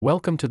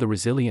Welcome to the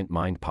Resilient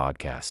Mind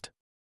Podcast.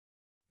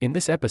 In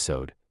this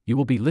episode, you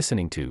will be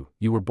listening to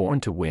You Were Born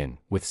to Win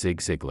with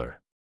Ziglar.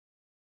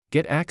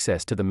 Get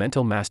access to the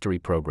Mental Mastery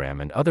Program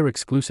and other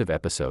exclusive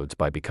episodes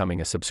by becoming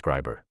a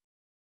subscriber.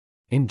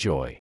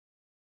 Enjoy.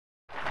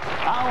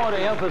 I want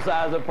to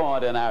emphasize a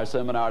point in our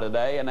seminar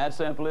today, and that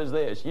simple as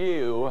this.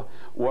 You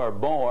were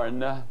born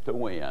to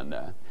win.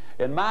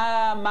 In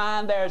my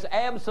mind, there's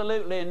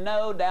absolutely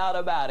no doubt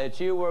about it.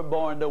 You were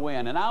born to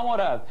win. And I want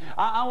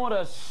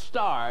to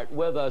start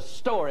with a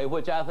story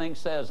which I think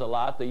says a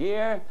lot. The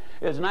year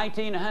is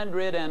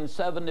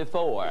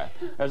 1974.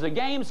 There's a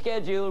game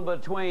scheduled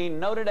between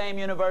Notre Dame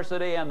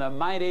University and the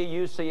mighty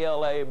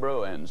UCLA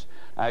Bruins.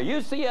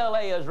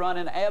 UCLA is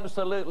running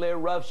absolutely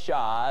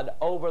roughshod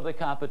over the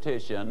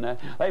competition.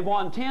 They've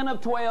won 10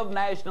 of 12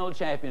 national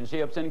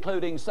championships,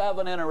 including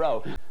 7 in a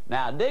row.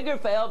 Now, Digger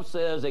Phelps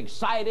is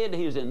excited,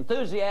 he's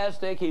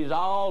enthusiastic, he's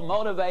all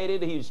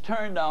motivated, he's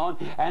turned on,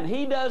 and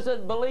he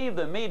doesn't believe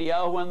the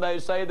media when they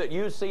say that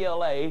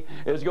UCLA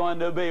is going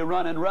to be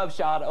running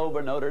roughshod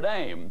over Notre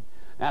Dame.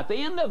 At the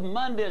end of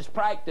Monday's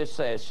practice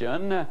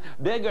session,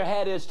 Digger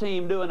had his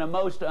team doing a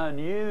most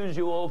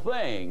unusual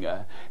thing.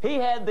 He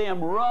had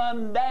them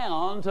run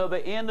down to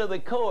the end of the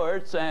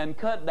courts and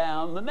cut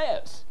down the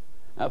nets.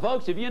 Now,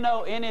 folks, if you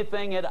know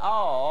anything at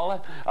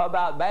all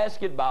about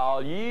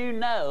basketball, you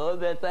know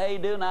that they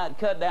do not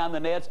cut down the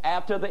nets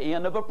after the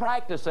end of a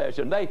practice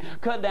session. They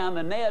cut down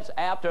the nets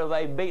after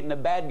they've beaten the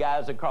bad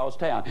guys across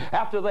town,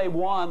 after they've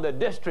won the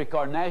district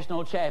or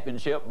national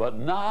championship, but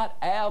not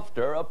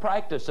after a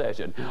practice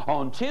session.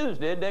 On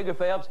Tuesday, Digger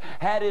Phelps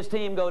had his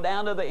team go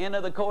down to the end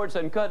of the courts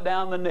and cut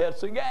down the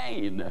nets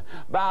again.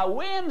 By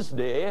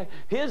Wednesday,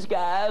 his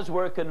guys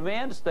were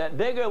convinced that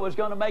Digger was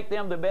going to make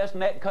them the best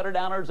net cutter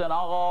downers in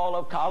all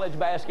of college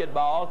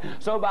basketball.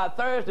 So by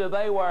Thursday,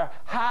 they were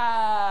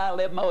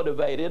highly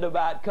motivated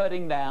about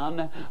cutting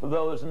down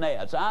those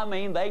nets. I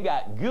mean, they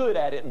got good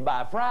at it. And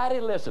by Friday,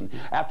 listen,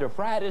 after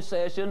Friday's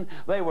session,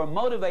 they were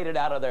motivated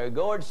out of their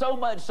gourd. So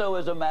much so,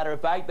 as a matter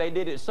of fact, they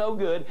did it so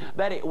good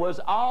that it was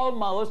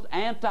almost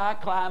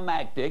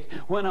anticlimactic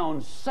when on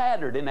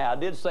Saturday, now I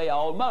did say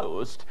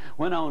almost,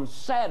 when on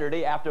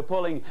Saturday, after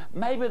pulling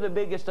maybe the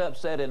biggest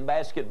upset in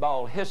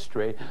basketball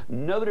history,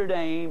 Notre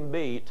Dame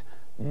beat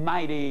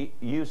mighty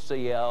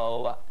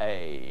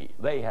UCLA.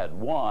 They had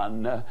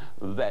won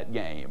that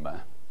game.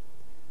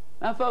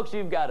 Now, folks,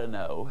 you've got to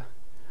know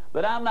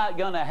that I'm not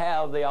going to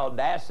have the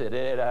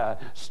audacity to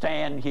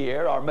stand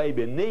here or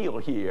maybe kneel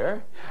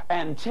here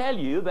and tell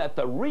you that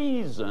the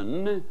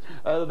reason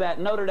that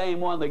Notre Dame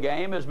won the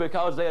game is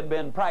because they had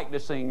been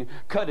practicing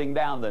cutting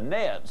down the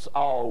nets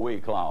all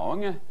week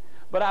long.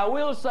 But I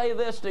will say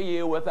this to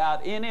you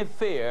without any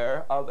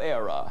fear of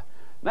error.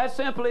 That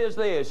simply is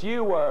this: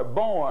 you were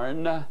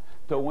born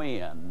to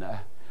win.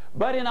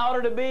 But in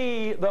order to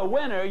be the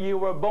winner you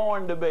were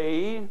born to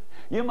be,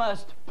 you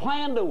must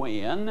plan to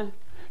win,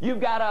 you've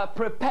got to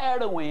prepare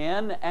to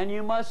win, and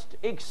you must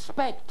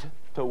expect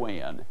to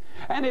win.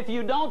 And if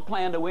you don't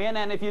plan to win,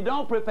 and if you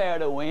don't prepare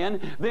to win,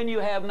 then you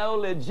have no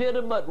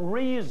legitimate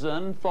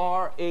reason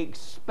for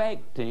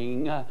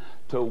expecting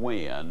to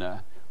win.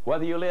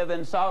 Whether you live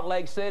in Salt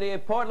Lake City,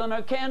 Portland,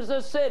 or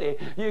Kansas City,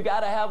 you got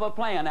to have a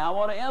plan. Now, I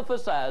want to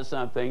emphasize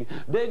something.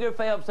 Digger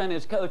Phelps and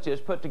his coaches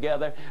put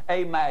together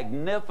a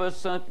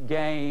magnificent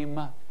game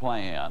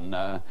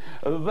plan.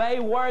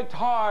 They worked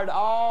hard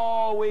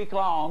all week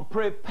long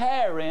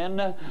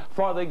preparing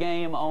for the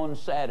game on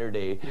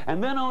Saturday.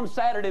 And then on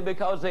Saturday,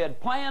 because they had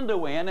planned to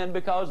win and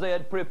because they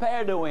had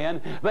prepared to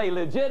win, they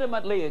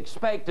legitimately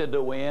expected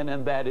to win,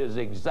 and that is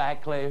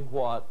exactly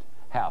what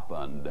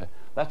happened.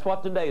 That's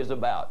what today is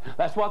about.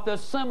 That's what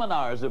this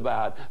seminar is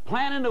about.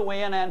 Planning to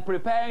win and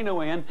preparing to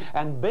win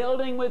and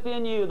building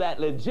within you that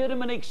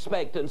legitimate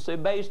expectancy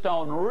based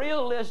on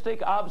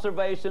realistic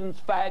observations,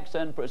 facts,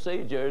 and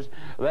procedures,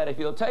 that if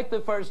you'll take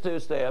the first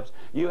 2 steps,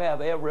 you have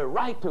every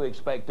right to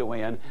expect to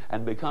win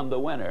and become the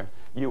winner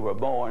you were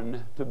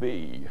born to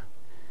be.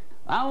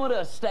 I want to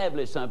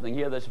establish something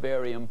here that's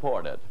very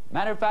important.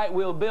 Matter of fact,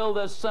 we'll build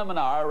this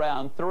seminar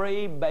around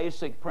 3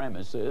 basic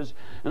premises,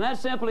 and that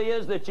simply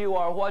is that you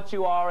are what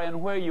you are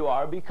and where you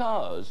are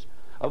because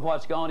of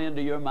what's gone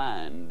into your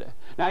mind.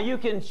 Now, you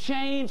can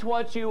change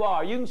what you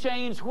are. You can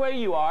change where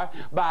you are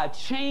by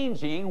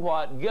changing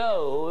what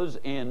goes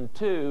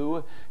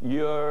into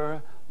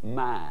your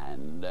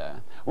mind. I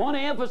want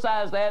to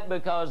emphasize that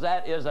because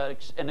that is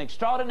an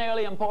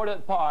extraordinarily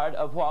important part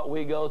of what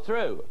we go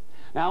through.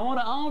 Now, I want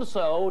to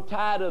also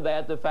tie to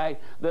that the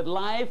fact that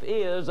life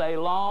is a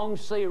long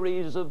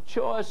series of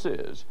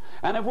choices.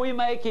 And if we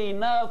make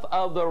enough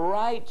of the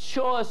right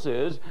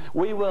choices,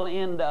 we will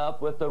end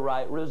up with the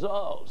right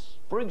results.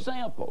 For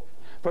example,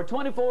 for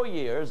 24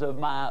 years of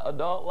my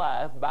adult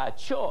life, by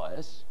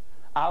choice,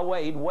 I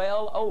weighed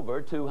well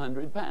over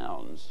 200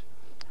 pounds.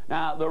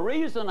 Now, the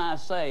reason I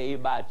say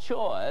by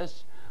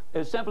choice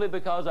is simply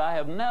because I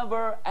have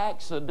never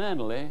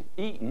accidentally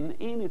eaten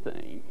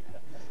anything.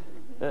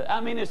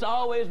 I mean, it's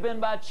always been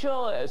by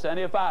choice. And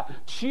if I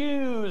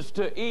choose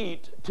to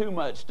eat too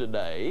much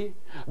today,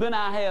 then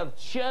I have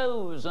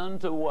chosen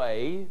to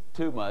weigh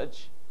too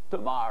much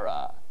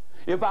tomorrow.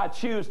 If I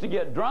choose to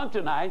get drunk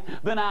tonight,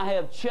 then I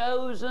have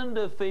chosen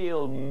to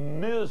feel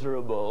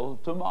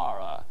miserable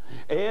tomorrow.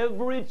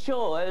 Every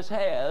choice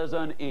has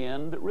an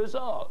end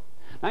result.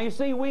 Now, you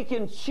see, we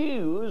can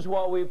choose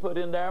what we put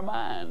into our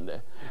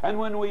mind. And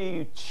when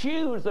we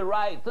choose the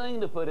right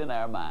thing to put in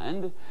our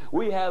mind,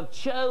 we have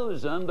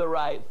chosen the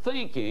right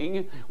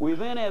thinking. We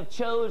then have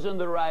chosen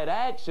the right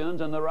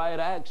actions, and the right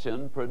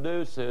action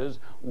produces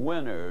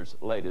winners,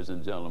 ladies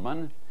and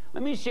gentlemen.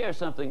 Let me share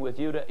something with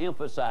you to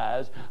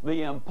emphasize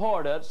the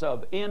importance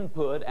of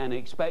input and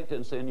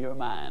expectancy in your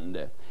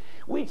mind.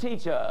 We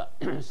teach a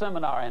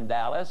seminar in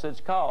Dallas.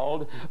 It's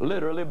called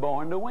Literally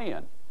Born to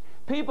Win.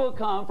 People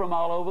come from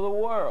all over the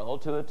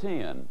world to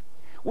attend.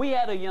 We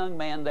had a young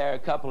man there a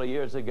couple of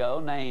years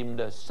ago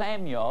named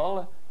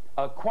Samuel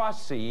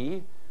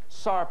Akwasi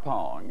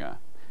Sarpong.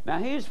 Now,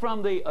 he's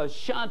from the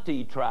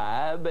Ashanti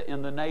tribe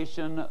in the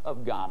nation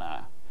of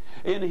Ghana.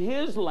 In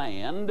his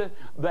land,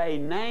 they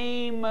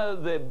name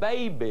the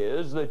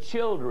babies, the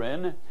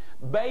children,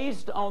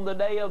 based on the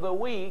day of the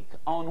week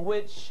on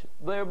which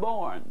they're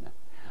born.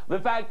 The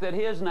fact that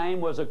his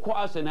name was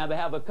Akwasi, now they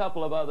have a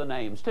couple of other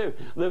names too.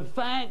 The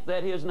fact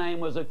that his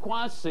name was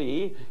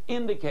Akwasi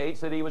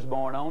indicates that he was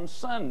born on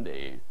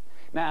Sunday.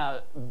 Now,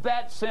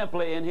 that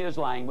simply in his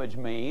language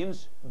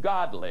means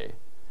godly,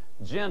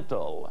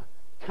 gentle,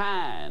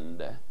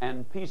 kind,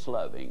 and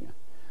peace-loving.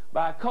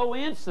 By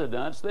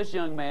coincidence, this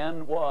young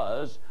man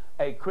was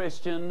a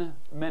Christian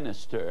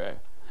minister.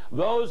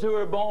 Those who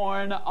are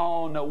born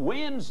on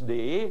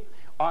Wednesday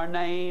are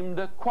named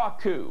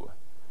Kwaku.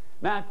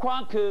 Now,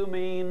 Kwaku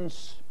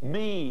means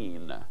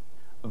mean,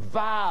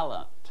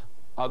 violent,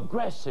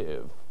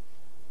 aggressive,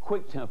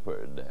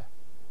 quick-tempered.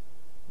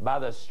 By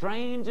the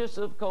strangest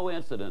of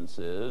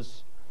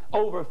coincidences,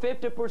 over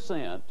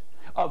 50%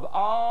 of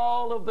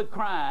all of the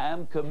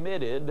crime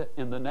committed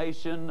in the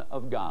nation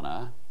of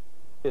Ghana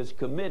is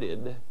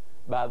committed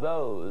by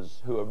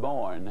those who are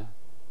born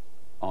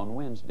on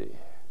Wednesday.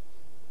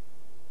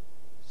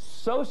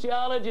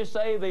 Sociologists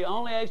say the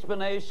only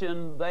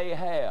explanation they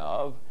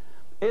have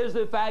is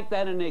the fact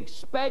that an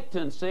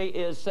expectancy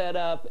is set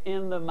up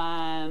in the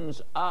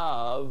minds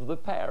of the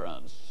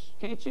parents.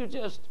 Can't you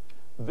just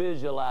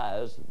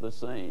visualize the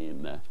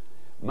scene?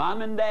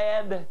 Mom and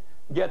Dad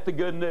get the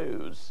good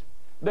news.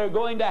 They're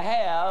going to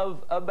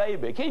have a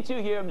baby. Can't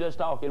you hear them just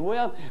talking?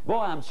 Well, boy,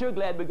 I'm sure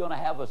glad we're going to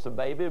have us a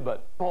baby,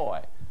 but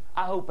boy,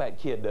 I hope that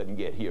kid doesn't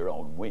get here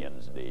on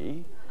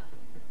Wednesday.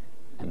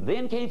 And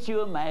then can't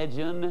you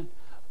imagine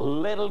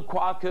little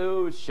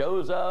Kwaku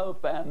shows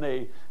up, and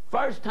the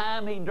first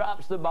time he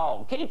drops the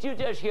ball, can't you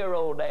just hear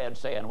old Dad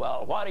saying,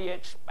 well, what do you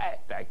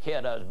expect? That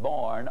kid is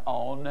born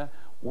on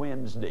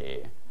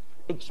Wednesday.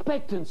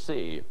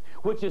 Expectancy,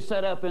 which is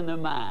set up in the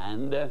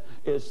mind,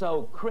 is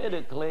so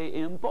critically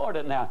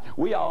important. Now,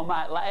 we all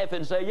might laugh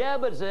and say, yeah,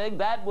 but Zig,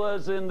 that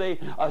was in the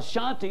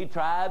Ashanti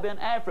tribe in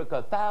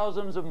Africa,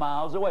 thousands of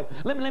miles away.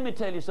 Let me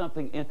tell you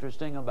something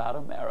interesting about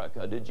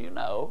America. Did you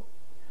know?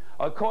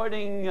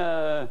 According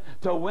to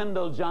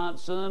Wendell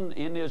Johnson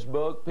in his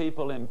book,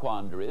 People in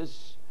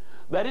Quandaries,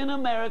 that in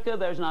America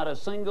there's not a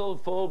single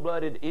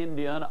full-blooded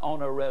Indian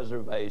on a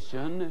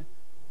reservation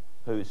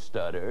who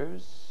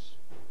stutters.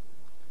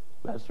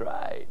 That's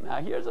right. Now,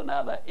 here's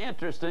another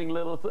interesting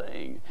little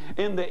thing.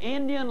 In the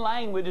Indian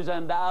languages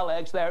and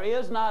dialects, there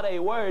is not a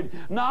word,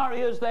 nor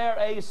is there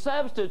a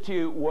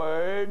substitute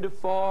word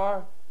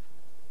for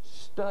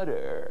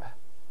stutter.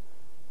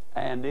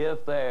 And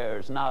if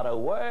there's not a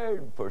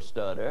word for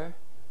stutter,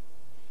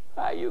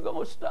 how are you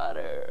going to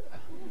stutter?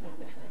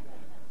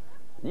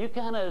 You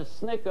kind of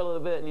snicker a little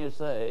bit and you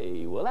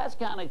say, well, that's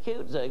kind of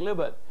cute, Ziglar,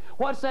 but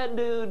what's that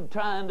dude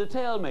trying to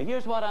tell me?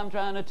 Here's what I'm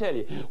trying to tell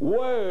you.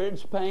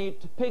 Words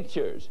paint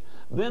pictures.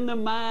 Then the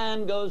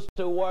mind goes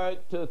to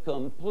work to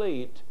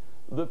complete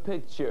the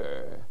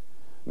picture.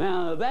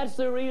 Now, that's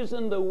the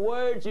reason the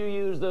words you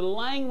use, the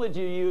language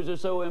you use are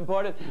so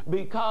important,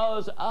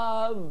 because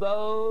of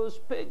those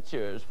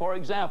pictures. For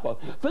example,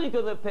 think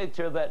of the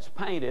picture that's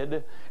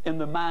painted in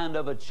the mind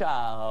of a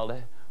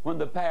child when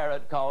the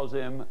parent calls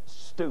him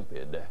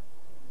stupid.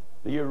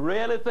 Do you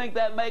really think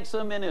that makes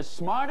them any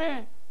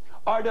smarter?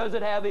 Or does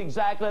it have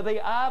exactly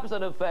the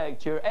opposite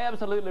effect? You're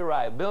absolutely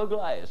right. Bill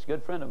Glass,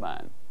 good friend of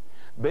mine.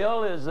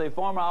 Bill is the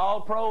former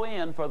All-Pro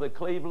end for the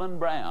Cleveland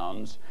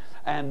Browns.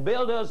 And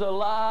Bill does a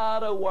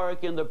lot of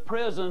work in the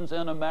prisons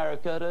in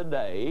America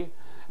today.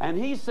 And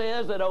he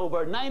says that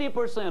over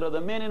 90% of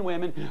the men and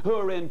women who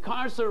are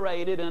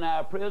incarcerated in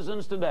our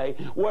prisons today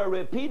were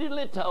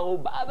repeatedly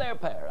told by their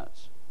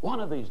parents, one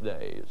of these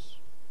days,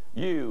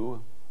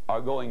 you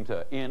are going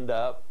to end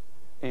up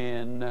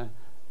in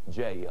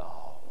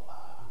jail.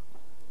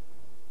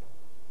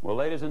 Well,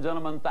 ladies and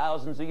gentlemen,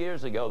 thousands of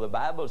years ago, the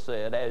Bible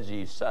said, as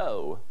ye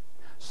sow,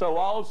 so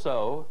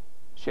also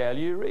shall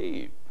you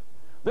reap.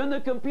 Then the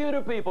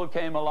computer people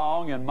came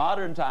along in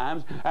modern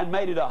times and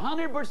made it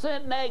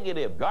 100%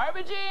 negative.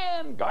 Garbage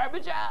in,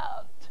 garbage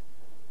out.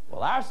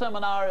 Well, our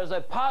seminar is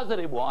a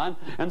positive one,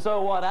 and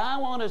so what I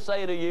want to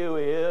say to you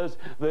is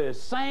the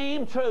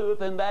same truth,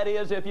 and that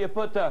is if you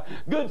put the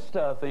good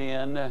stuff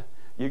in,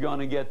 you're going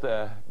to get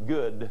the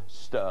good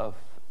stuff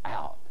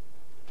out.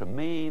 To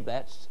me,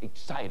 that's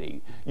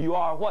exciting. You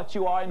are what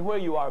you are and where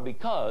you are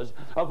because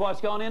of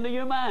what's gone into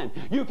your mind.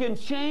 You can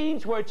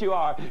change what you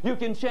are. You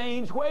can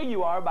change where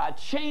you are by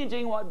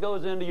changing what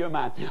goes into your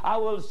mind. I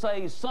will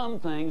say some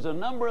things a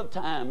number of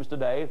times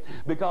today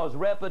because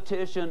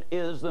repetition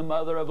is the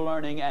mother of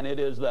learning and it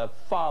is the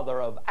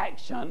father of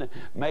action,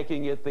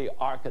 making it the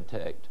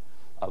architect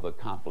of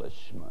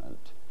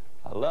accomplishment.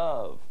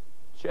 I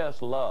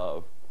just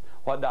love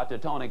what Dr.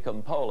 Tony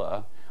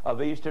Campola of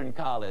Eastern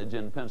College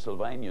in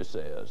Pennsylvania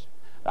says.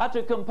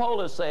 Dr.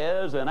 Campola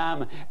says, and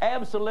I'm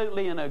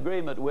absolutely in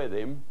agreement with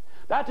him,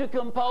 Dr.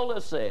 Campola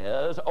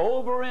says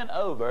over and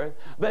over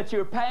that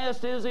your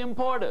past is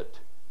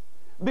important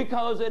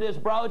because it has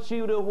brought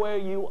you to where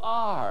you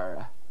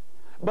are.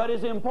 But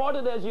as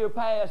important as your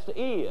past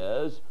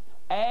is,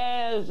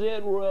 as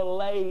it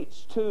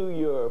relates to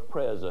your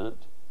present,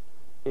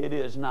 it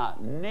is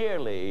not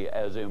nearly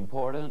as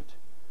important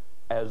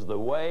as the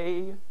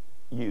way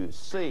you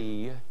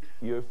see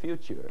your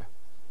future.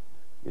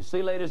 You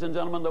see, ladies and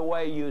gentlemen, the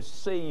way you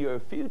see your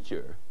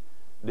future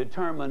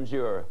determines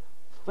your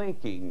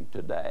thinking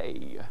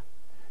today.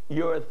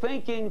 Your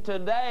thinking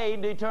today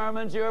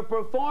determines your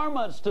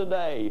performance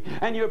today,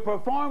 and your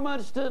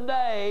performance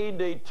today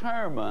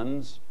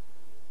determines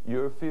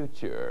your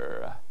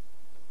future.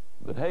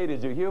 But hey,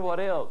 did you hear what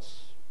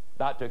else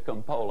Dr.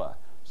 Campola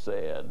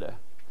said?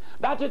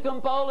 Dr.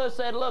 Campola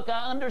said, look,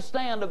 I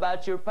understand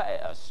about your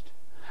past.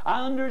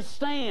 I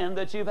understand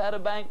that you've had a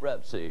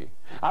bankruptcy.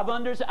 I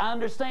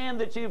understand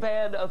that you've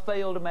had a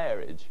failed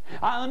marriage.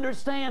 I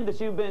understand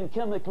that you've been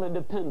chemically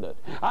dependent.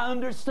 I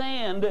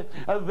understand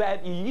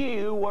that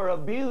you were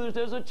abused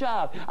as a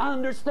child. I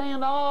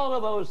understand all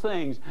of those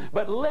things.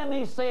 But let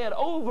me say it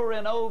over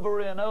and over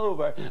and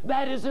over.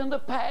 That is in the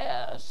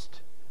past.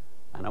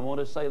 And I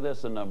want to say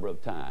this a number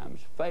of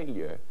times.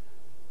 Failure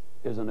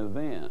is an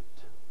event.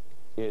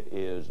 It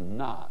is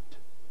not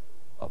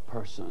a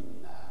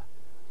person.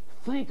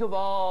 Think of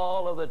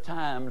all of the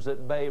times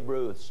that Babe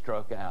Ruth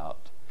struck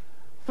out.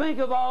 Think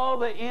of all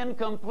the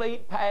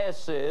incomplete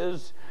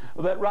passes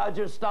that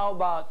Roger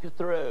Staubach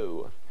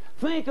threw.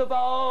 Think of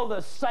all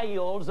the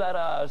sales that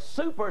a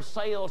super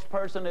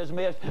salesperson has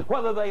missed,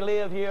 whether they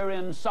live here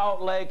in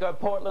Salt Lake or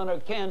Portland or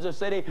Kansas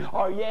City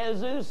or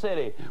Yazoo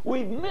City.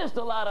 We've missed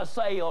a lot of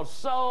sales.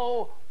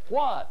 So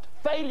what?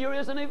 Failure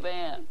is an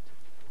event.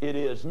 It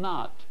is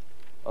not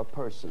a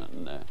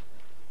person.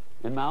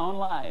 In my own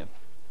life,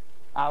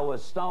 I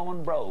was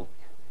stone broke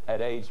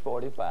at age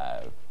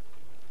 45.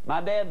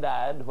 My dad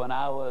died when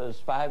I was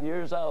 5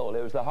 years old.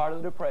 It was the heart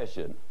of the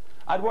Depression.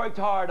 I'd worked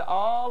hard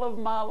all of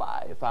my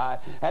life. I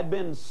had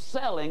been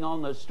selling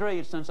on the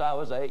street since I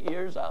was 8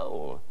 years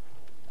old.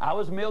 I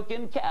was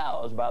milking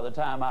cows by the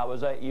time I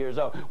was 8 years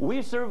old.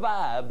 We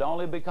survived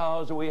only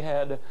because we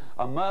had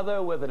a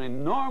mother with an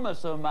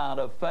enormous amount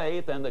of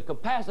faith and the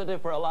capacity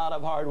for a lot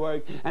of hard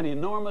work, an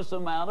enormous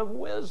amount of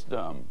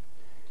wisdom.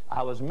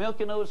 I was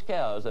milking those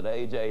cows at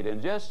age 8,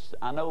 and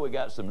I know we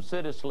got some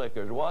city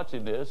slickers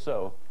watching this,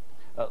 so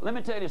let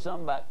me tell you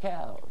something about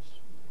cows.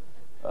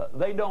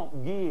 They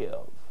don't give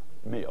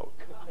milk.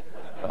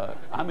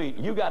 I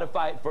mean, you got to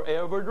fight for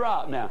every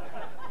drop. Now,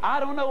 I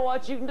don't know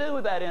what you can do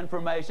with that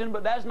information,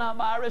 but that's not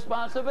my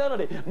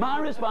responsibility. My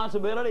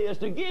responsibility is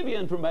to give you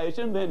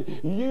information,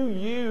 then you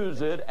use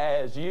it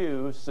as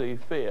you see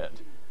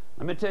fit.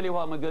 Let me tell you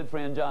what my good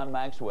friend John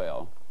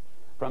Maxwell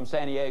from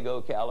San Diego,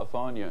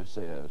 California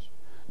says.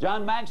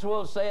 John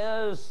Maxwell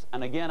says,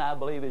 and again I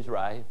believe he's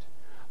right,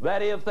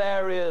 that if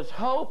there is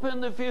hope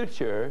in the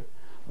future,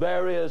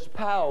 there is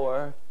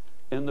power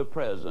in the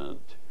present.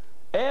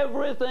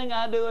 Everything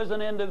I do as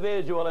an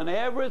individual and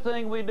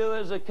everything we do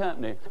as a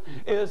company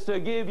is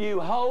to give you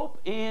hope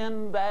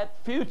in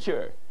that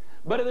future.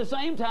 But at the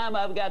same time,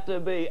 I've got to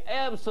be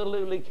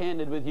absolutely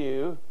candid with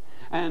you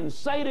and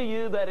say to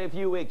you that if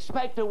you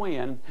expect to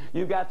win,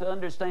 you've got to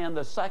understand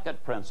the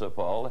second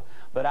principle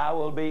that I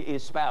will be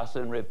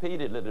espousing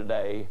repeatedly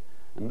today.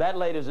 And that,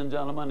 ladies and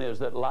gentlemen, is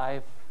that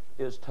life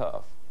is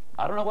tough.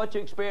 I don't know what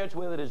your experience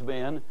with it has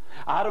been.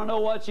 I don't know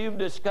what you've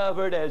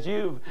discovered as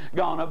you've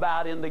gone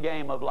about in the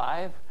game of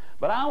life.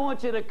 But I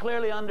want you to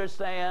clearly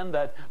understand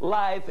that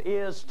life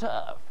is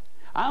tough.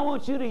 I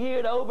want you to hear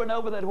it over and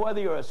over that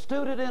whether you're a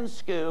student in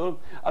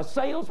school, a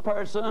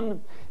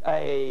salesperson,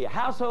 a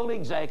household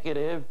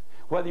executive,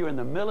 whether you're in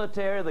the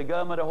military, the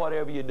government, or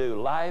whatever you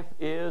do, life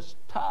is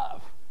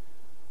tough.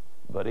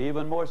 But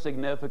even more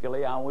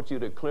significantly, I want you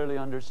to clearly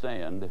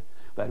understand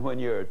that when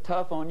you're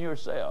tough on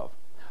yourself,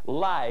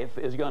 life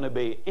is going to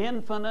be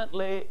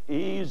infinitely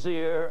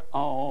easier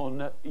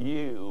on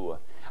you.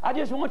 I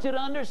just want you to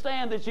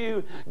understand that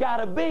you got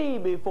to be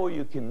before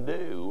you can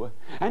do,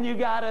 and you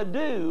got to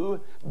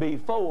do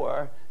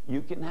before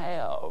you can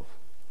have.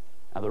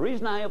 Now, the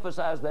reason I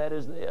emphasize that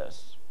is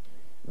this.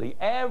 The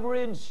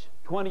average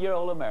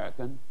 20-year-old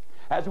American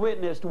has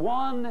witnessed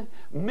 1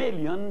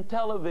 million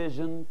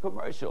television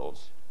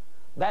commercials.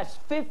 That's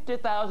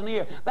 50,000 a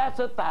year. That's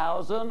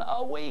 1,000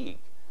 a week.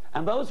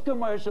 And those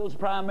commercials,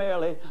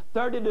 primarily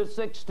 30 to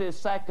 60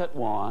 second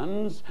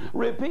ones,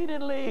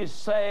 repeatedly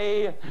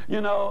say, you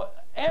know,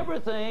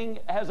 everything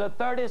has a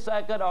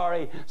 30-second or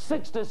a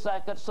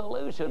 60-second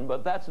solution,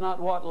 but that's not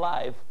what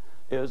life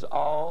is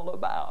all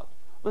about.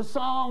 The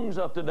songs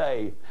of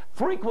today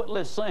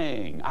frequently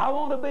sing, I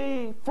want to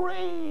be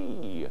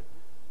free.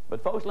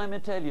 But folks, let me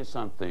tell you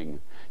something.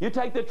 You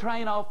take the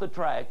train off the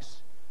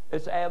tracks,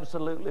 it's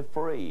absolutely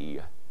free,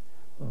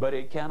 but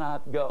it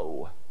cannot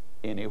go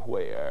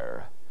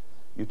anywhere.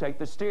 You take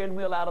the steering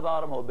wheel out of the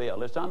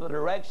automobile, it's under the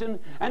direction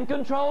and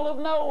control of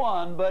no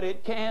one, but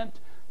it can't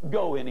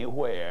go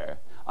anywhere.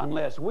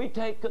 Unless we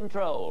take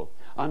control,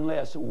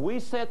 unless we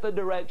set the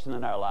direction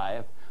in our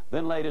life,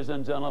 then, ladies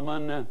and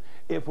gentlemen,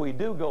 if we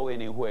do go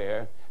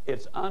anywhere,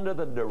 it's under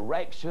the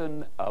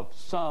direction of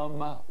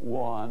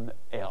someone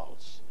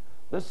else.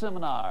 This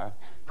seminar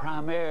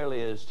primarily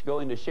is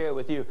going to share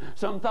with you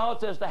some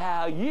thoughts as to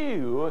how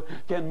you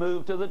can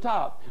move to the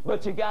top.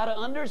 But you got to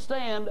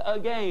understand,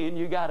 again,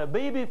 you got to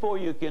be before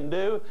you can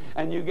do,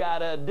 and you got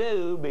to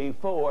do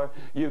before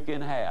you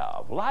can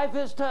have. Life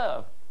is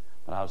tough.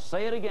 But I'll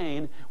say it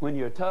again, when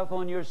you're tough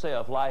on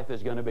yourself, life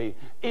is going to be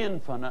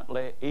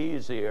infinitely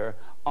easier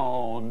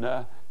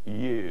on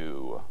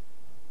you.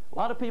 A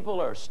lot of people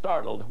are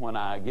startled when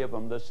I give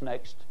them this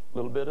next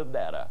little bit of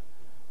data.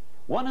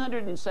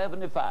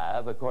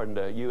 175, according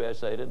to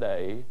USA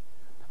Today,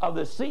 of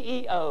the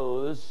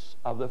CEOs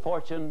of the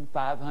Fortune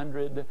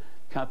 500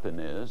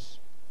 companies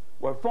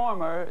were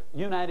former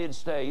United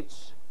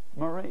States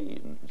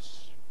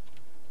Marines.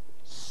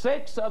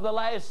 6 of the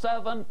last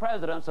 7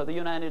 presidents of the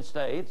United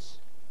States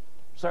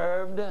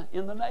served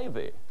in the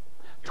Navy.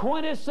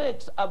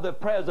 26 of the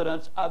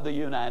presidents of the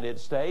United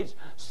States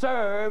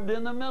served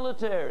in the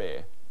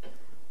military.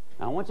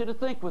 Now, I want you to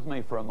think with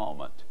me for a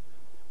moment.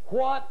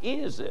 What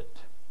is it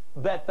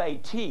that they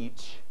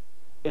teach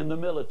in the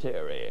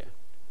military?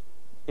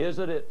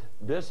 Isn't it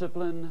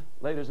discipline,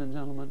 ladies and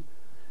gentlemen?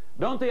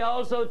 Don't they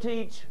also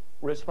teach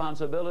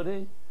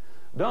responsibility?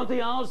 Don't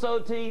they also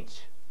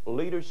teach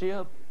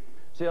leadership?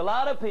 See, a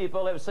lot of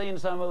people have seen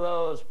some of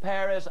those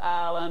Paris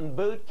Island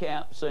boot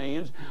camp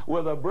scenes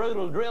with a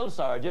brutal drill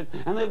sergeant,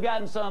 and they've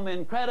gotten some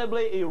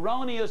incredibly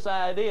erroneous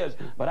ideas.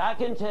 But I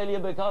can tell you,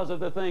 because of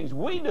the things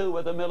we do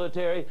with the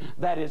military,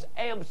 that is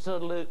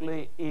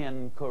absolutely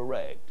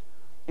incorrect.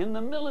 In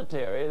the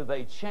military,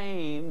 they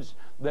change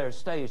their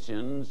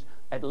stations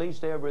at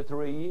least every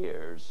 3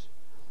 years.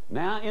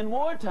 Now, in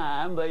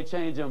wartime, they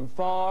change them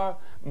far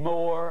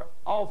more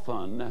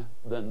often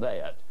than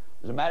that.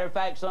 As a matter of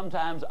fact,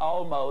 sometimes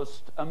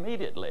almost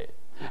immediately.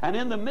 And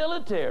in the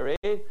military,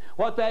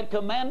 what that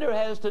commander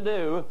has to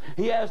do,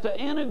 he has to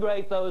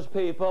integrate those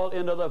people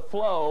into the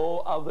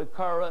flow of the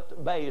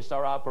current base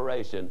or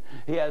operation.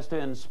 He has to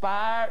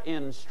inspire,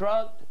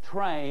 instruct,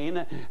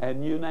 train,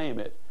 and you name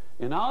it.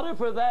 In order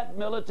for that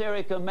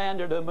military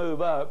commander to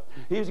move up,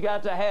 he's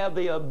got to have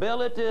the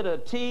ability to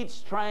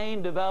teach,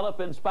 train,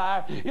 develop,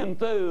 inspire,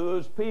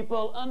 enthuse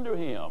people under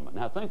him.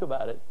 Now think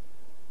about it.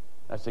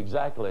 That's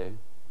exactly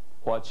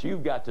what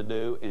you've got to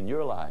do in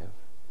your life,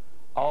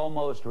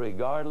 almost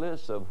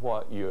regardless of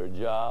what your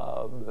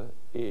job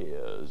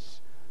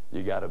is.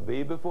 You got to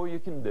be before you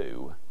can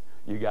do.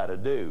 You got to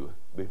do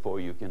before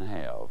you can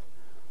have.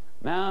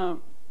 Now,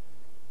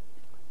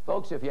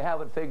 folks, if you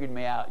haven't figured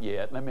me out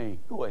yet, let me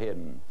go ahead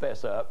and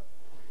fess up.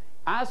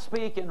 I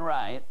speak and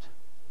write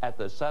at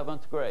the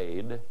 7th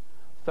grade,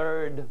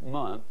 3rd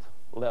month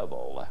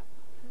level.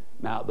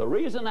 Now, the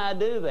reason I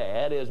do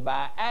that is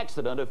by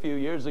accident a few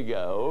years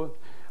ago,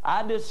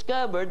 I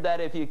discovered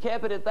that if you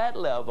kept it at that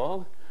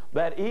level,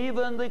 that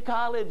even the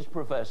college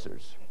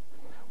professors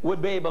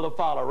would be able to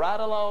follow right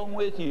along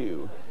with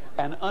you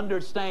and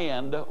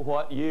understand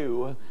what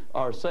you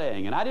are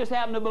saying. And I just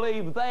happen to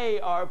believe they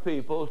are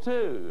people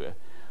too.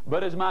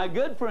 But as my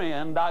good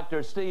friend,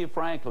 Dr. Steve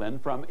Franklin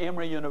from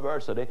Emory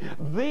University,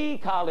 the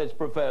college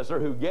professor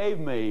who gave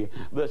me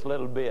this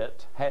little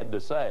bit, had to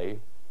say,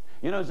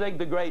 you know, Zig,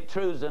 the great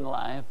truths in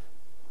life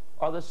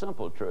are the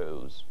simple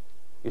truths.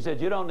 He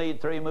said, you don't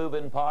need 3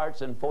 moving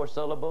parts and 4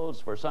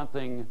 syllables for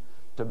something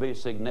to be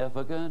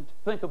significant.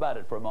 Think about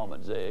it for a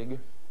moment, Zig.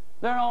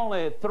 There are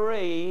only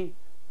 3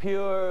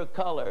 pure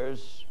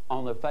colors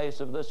on the face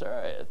of this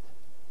earth.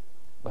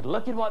 But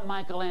look at what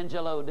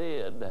Michelangelo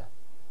did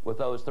with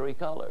those 3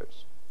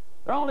 colors.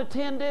 There are only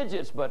 10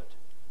 digits, but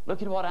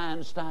look at what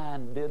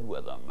Einstein did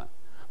with them.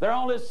 There are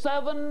only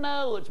 7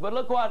 notes, but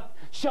look what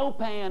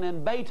Chopin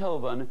and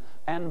Beethoven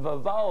and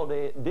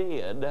Vivaldi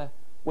did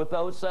with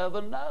those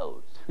 7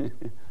 notes.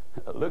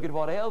 Look at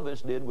what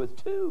Elvis did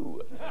with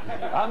 2.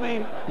 I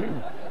mean,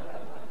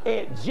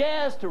 it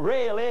just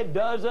really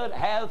doesn't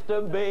have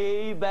to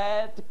be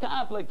that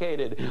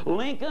complicated.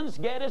 Lincoln's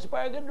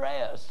Gettysburg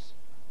Address,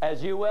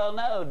 as you well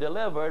know,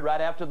 delivered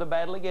right after the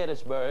Battle of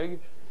Gettysburg,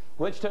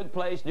 which took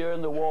place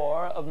during the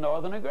War of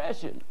Northern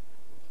Aggression.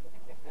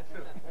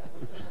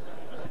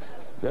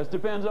 Just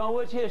depends on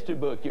which history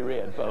book you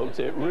read, folks.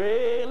 It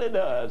really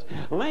does.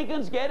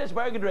 Lincoln's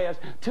Gettysburg Address,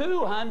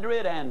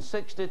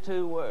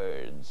 262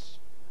 words.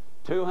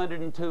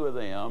 202 of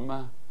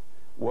them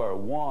were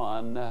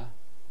one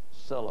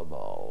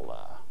syllable.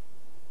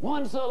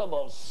 One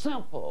syllable,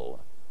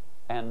 simple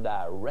and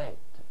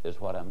direct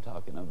is what I'm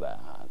talking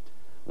about.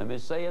 Let me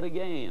say it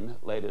again,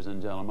 ladies and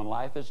gentlemen,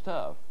 life is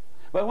tough.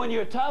 But when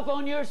you're tough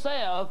on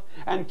yourself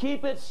and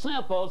keep it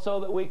simple so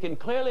that we can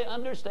clearly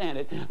understand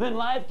it, then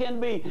life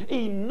can be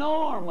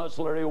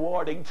enormously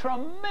rewarding,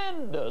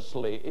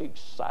 tremendously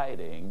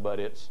exciting, but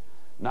it's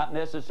not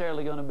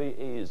necessarily going to be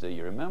easy.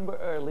 You remember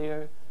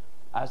earlier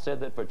I said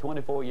that for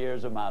 24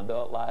 years of my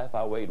adult life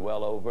I weighed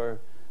well over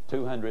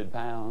 200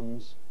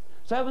 pounds.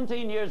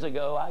 17 years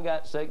ago I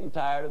got sick and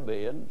tired of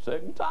being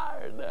sick and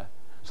tired.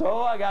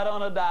 So I got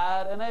on a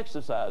diet and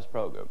exercise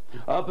program.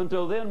 Up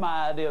until then,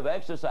 my idea of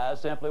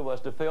exercise simply was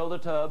to fill the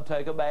tub,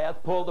 take a bath,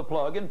 pull the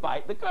plug, and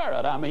fight the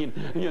current. I mean,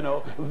 you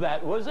know,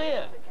 that was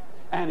it.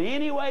 And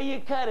any way you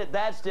cut it,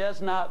 that's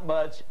just not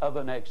much of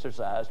an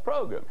exercise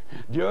program.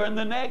 During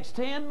the next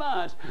 10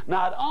 months,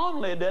 not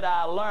only did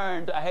I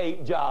learn to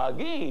hate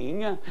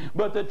jogging,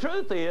 but the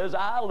truth is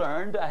I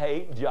learned to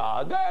hate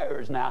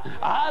joggers. Now,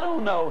 I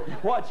don't know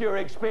what your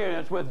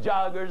experience with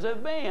joggers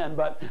have been,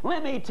 but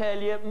let me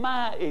tell you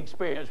my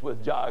experience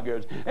with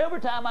joggers. Every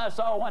time I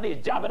saw one,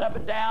 he's jumping up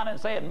and down and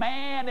saying,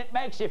 "Man, it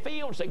makes you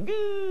feel so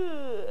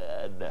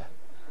good."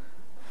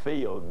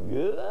 Feel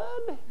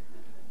good?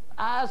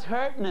 I was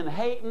hurting and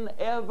hating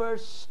every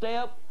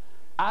step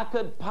I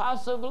could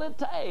possibly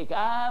take.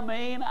 I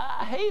mean,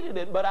 I hated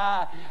it, but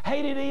I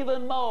hated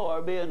even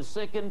more being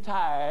sick and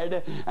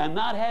tired and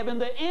not having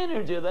the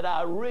energy that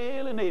I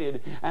really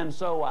needed. And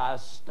so I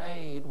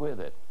stayed with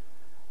it.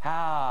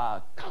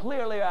 How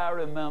clearly I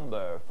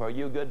remember, for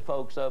you good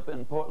folks up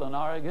in Portland,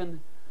 Oregon,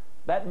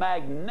 that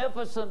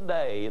magnificent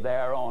day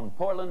there on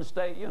Portland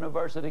State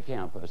University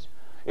campus.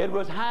 It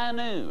was high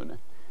noon,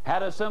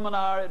 had a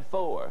seminar at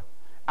 4.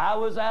 I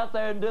was out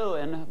there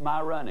doing my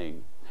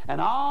running,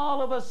 and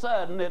all of a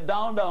sudden it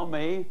dawned on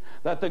me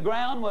that the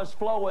ground was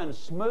flowing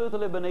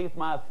smoothly beneath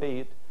my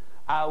feet.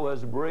 I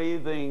was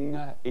breathing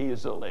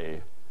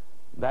easily.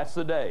 That's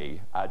the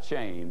day I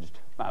changed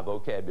my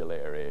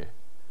vocabulary.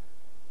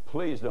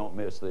 Please don't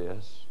miss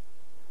this.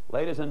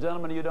 Ladies and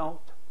gentlemen, you don't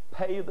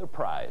pay the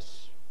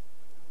price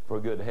for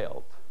good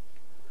health.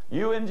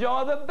 You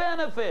enjoy the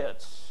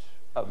benefits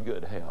of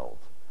good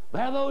health.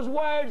 There are those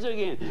words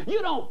again.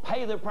 You don't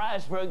pay the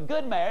price for a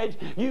good marriage.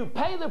 You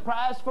pay the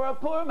price for a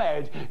poor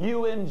marriage.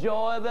 You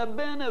enjoy the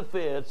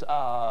benefits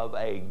of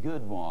a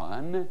good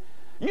one.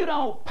 You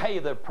don't pay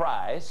the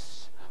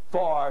price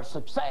for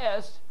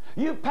success.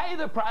 You pay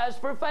the price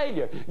for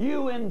failure.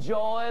 You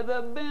enjoy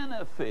the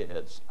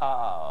benefits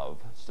of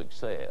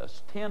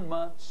success. 10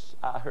 months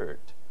I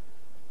hurt.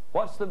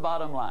 What's the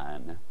bottom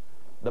line?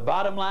 The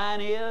bottom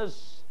line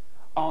is,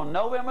 on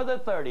November the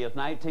 30th,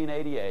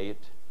 1988,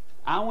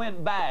 I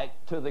went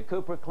back to the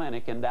Cooper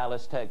Clinic in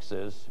Dallas,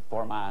 Texas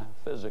for my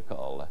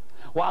physical.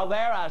 While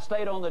there, I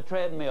stayed on the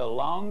treadmill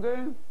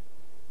longer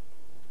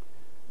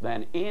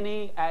than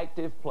any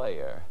active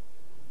player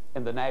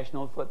in the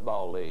National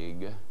Football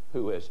League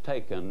who has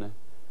taken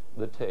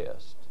the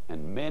test.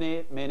 And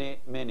many, many,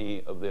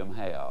 many of them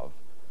have.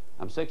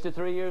 I'm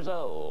 63 years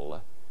old.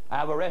 I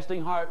have a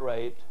resting heart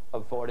rate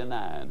of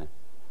 49.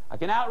 I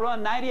can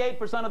outrun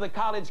 98% of the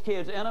college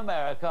kids in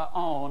America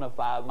on a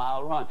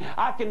 5-mile run.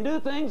 I can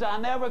do things I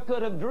never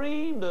could have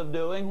dreamed of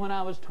doing when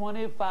I was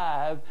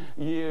 25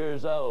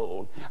 years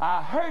old.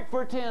 I hurt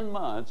for 10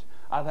 months.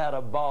 I've had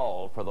a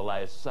ball for the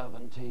last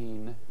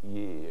 17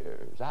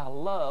 years. I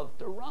love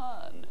to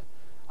run.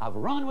 I've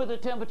run with the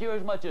temperature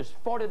as much as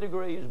 40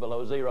 degrees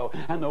below zero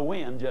and the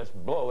wind just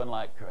blowing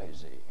like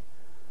crazy.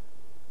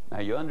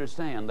 Now you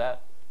understand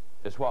that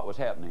is what was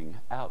happening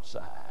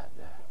outside.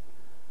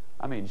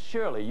 I mean,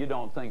 surely you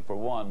don't think for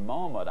one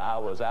moment I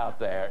was out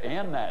there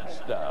in that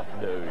stuff,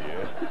 do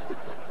you?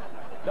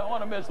 Don't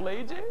want to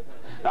mislead you.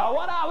 Now,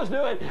 what I was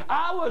doing,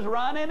 I was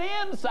running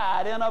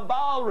inside in a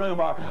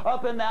ballroom or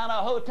up and down a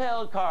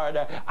hotel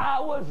corridor.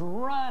 I was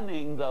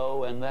running,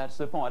 though, and that's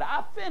the point.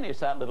 I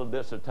finished that little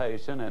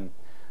dissertation, and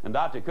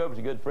Dr. Cooper's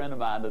a good friend of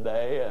mine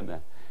today, and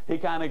he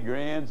kind of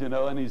grins, you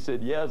know, and he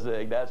said, "Yeah,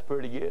 Zig, that's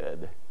pretty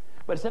good."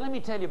 But he said, "Let me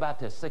tell you about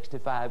this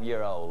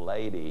 65-year-old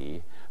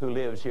lady who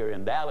lives here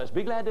in Dallas.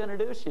 Be glad to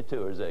introduce you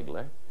to her,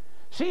 Ziglar.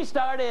 She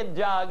started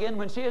jogging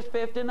when she was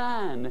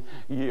 59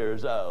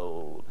 years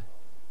old.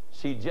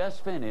 She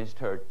just finished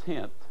her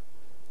 10th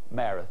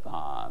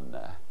marathon.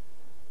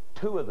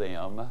 2 of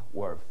them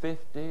were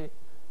 50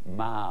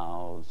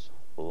 miles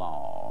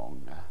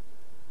long.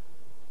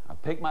 Now,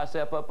 picked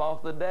myself up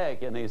off the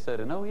deck, and he said,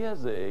 and oh yeah,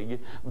 Zig,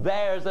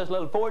 there's this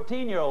little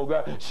 14-year-old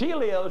girl. She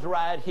lives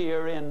right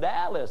here in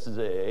Dallas,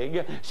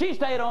 Zig. She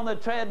stayed on the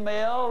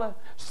treadmill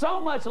so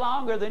much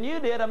longer than you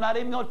did, I'm not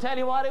even going to tell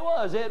you what it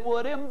was. It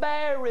would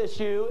embarrass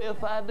you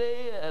if I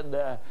did.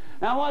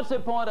 Now, what's the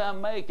point I'm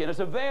making? It's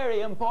a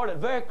very important,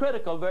 very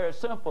critical, very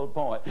simple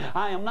point.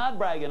 I am not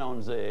bragging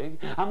on Zig.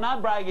 I'm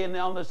not bragging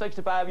on the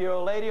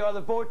 65-year-old lady or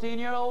the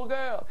 14-year-old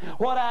girl.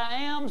 What I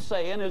am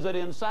saying is that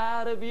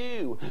inside of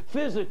you,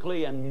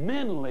 physically and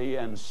mentally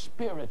and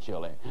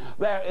spiritually,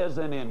 there is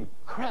an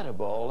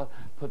incredible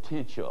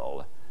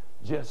potential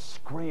just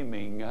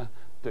screaming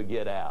to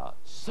get out.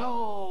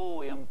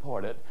 So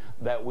important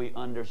that we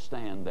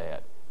understand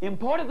that.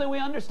 Important that we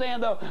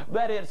understand, though,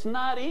 that it's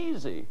not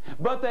easy,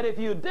 but that if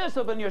you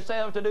discipline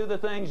yourself to do the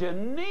things you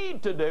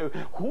need to do,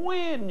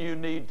 when you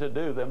need to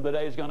do them, the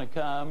day's going to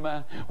come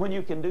when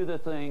you can do the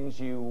things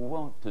you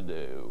want to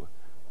do,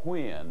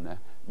 when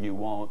you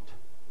want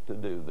to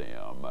do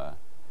them.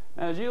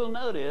 As you'll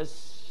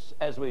notice,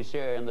 as we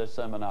share in this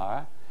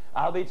seminar,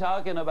 I'll be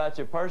talking about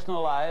your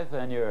personal life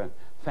and your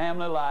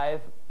family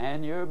life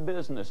and your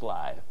business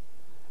life.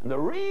 And the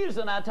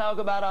reason I talk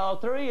about all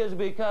three is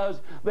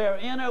because they're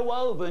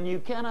interwoven. You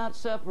cannot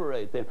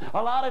separate them.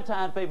 A lot of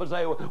times people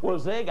say, well,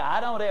 Zig, I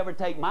don't ever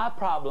take my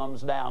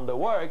problems down to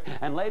work.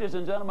 And ladies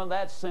and gentlemen,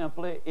 that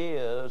simply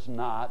is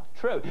not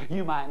true.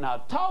 You might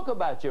not talk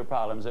about your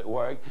problems at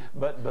work,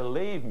 but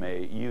believe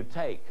me, you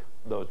take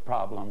those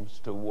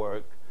problems to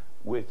work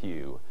with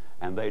you.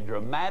 And they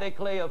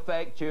dramatically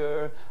affect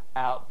your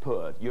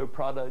output, your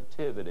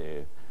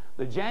productivity.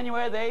 The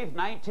January the 8th,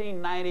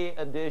 1990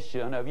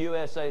 edition of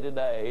USA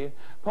Today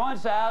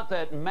points out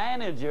that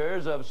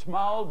managers of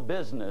small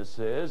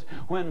businesses,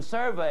 when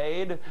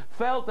surveyed,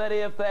 felt that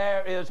if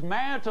there is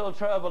marital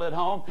trouble at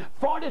home,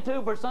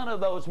 42%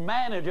 of those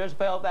managers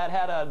felt that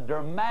had a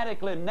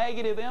dramatically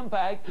negative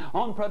impact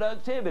on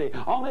productivity.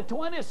 Only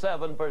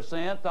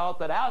 27% thought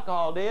that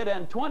alcohol did,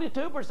 and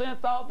 22%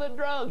 thought that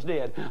drugs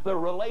did. The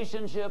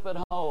relationship at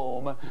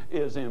home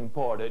is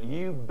important.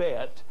 You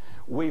bet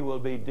we will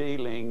be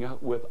dealing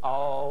with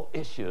all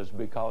issues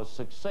because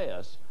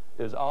success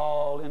is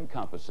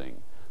all-encompassing.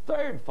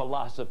 Third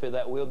philosophy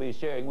that we'll be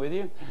sharing with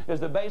you is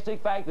the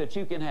basic fact that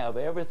you can have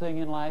everything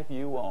in life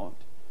you want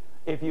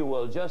if you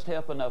will just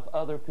help enough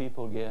other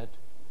people get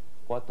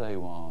what they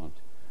want.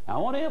 Now,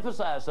 I want to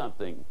emphasize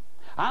something.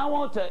 I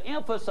want to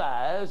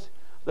emphasize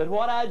that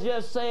what I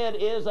just said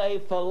is a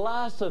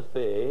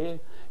philosophy.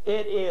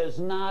 It is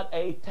not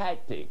a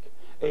tactic.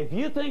 If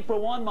you think for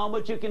one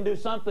moment you can do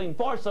something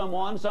for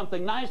someone,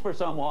 something nice for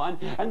someone,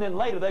 and then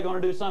later they're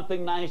going to do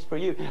something nice for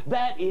you,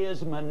 that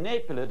is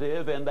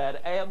manipulative, and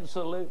that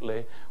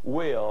absolutely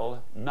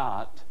will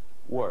not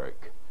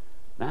work.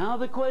 Now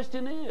the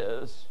question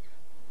is,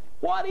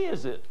 what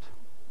is it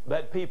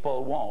that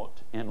people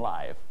want in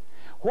life?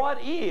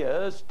 What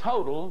is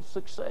total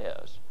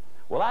success?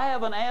 Well, I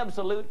have an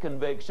absolute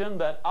conviction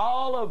that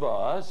all of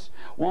us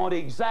want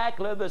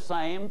exactly the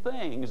same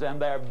things,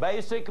 and there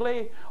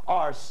basically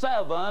are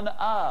 7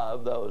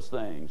 of those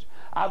things.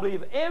 I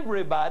believe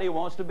everybody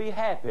wants to be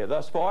happy.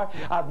 Thus far,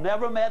 I've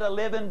never met a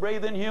living,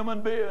 breathing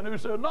human being who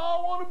said, no,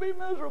 I want to be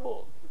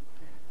miserable.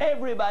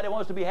 Everybody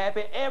wants to be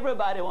happy.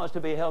 Everybody wants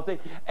to be healthy.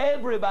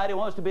 Everybody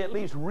wants to be at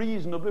least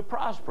reasonably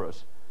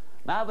prosperous.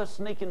 Now, I have a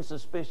sneaking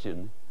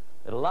suspicion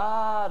that a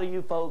lot of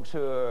you folks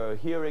who are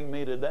hearing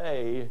me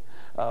today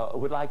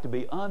would like to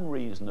be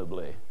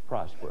unreasonably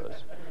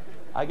prosperous.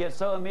 I get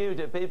so amused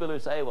at people who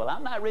say, well,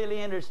 I'm not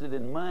really interested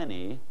in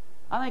money.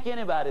 I think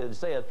anybody who'd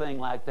say a thing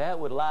like that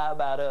would lie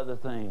about other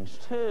things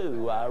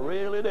too. I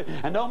really do.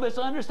 And don't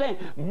misunderstand,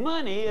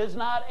 money is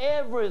not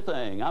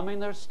everything. I mean,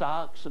 there's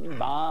stocks and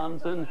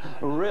bonds and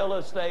real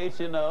estate,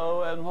 you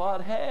know, and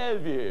what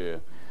have you.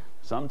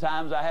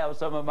 Sometimes I have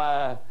some of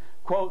my,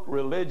 quote,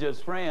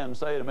 religious friends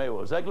say to me,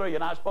 well, Ziglar, you're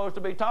not supposed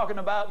to be talking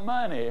about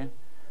money.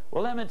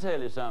 Well, let me tell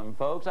you something,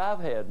 folks. I've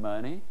had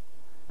money,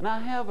 and I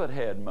haven't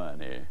had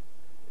money.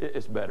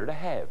 It's better to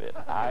have it.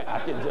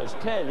 I can just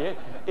tell you,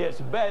 it's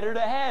better to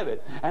have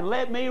it. And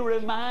let me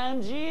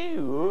remind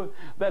you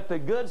that the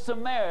Good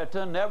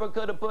Samaritan never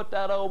could have put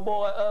that old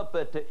boy up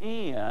at the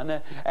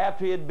inn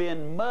after he had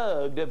been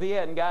mugged if he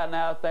hadn't gotten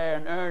out there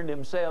and earned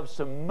himself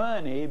some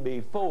money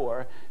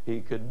before he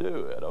could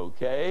do it,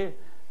 okay?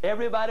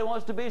 Everybody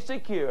wants to be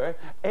secure.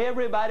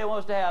 Everybody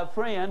wants to have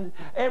friends.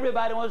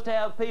 Everybody wants to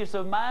have peace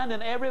of mind.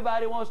 And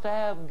everybody wants to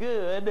have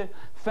good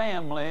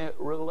family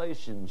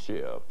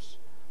relationships.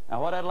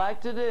 Now, what I'd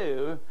like to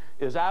do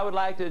is I would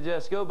like to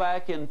just go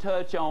back and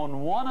touch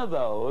on one of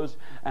those,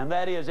 and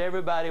that is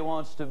everybody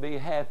wants to be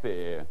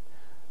happy.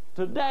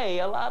 Today,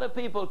 a lot of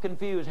people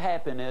confuse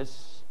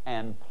happiness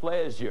and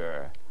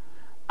pleasure.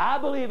 I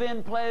believe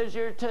in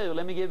pleasure too.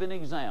 Let me give you an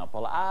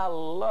example. I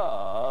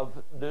love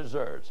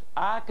desserts.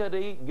 I could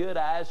eat good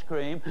ice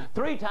cream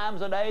 3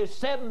 times a day,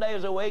 7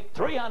 days a week,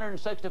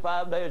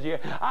 365 days a year.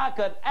 I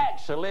could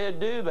actually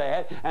do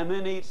that and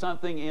then eat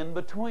something in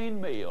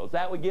between meals.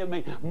 That would give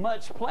me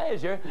much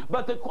pleasure.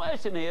 But the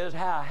question is,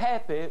 how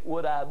happy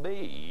would I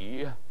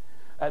be?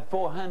 at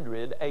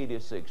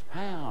 486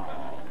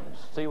 pounds.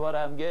 See what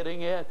I'm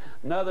getting at?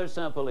 Another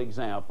simple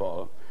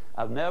example.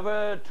 I've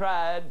never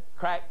tried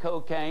crack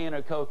cocaine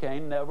or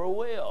cocaine, never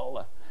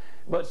will.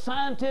 But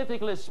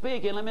scientifically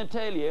speaking, let me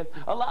tell you,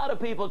 a lot of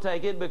people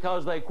take it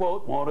because they,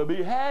 quote, want to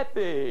be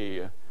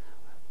happy.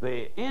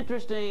 The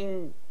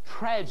interesting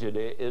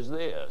tragedy is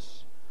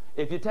this.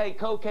 If you take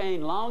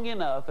cocaine long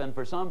enough, and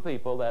for some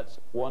people that's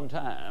one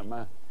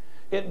time,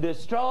 it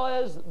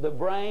destroys the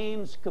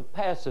brain's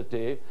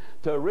capacity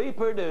to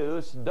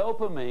reproduce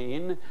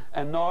dopamine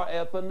and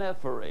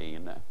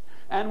norepinephrine.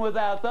 And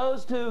without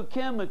those two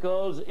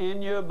chemicals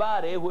in your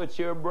body, which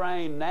your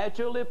brain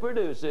naturally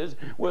produces,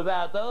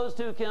 without those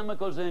two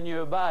chemicals in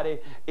your body,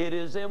 it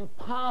is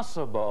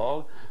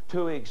impossible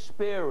to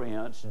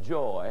experience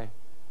joy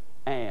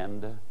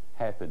and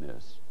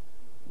happiness.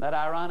 Isn't that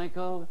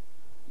ironical?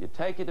 You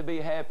take it to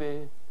be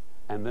happy,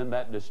 and then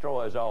that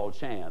destroys all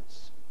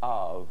chance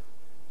of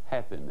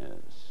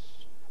happiness.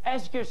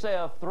 Ask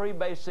yourself 3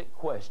 basic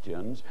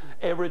questions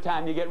every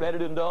time you get ready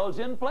to indulge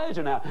in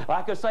pleasure. Now,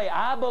 like I say,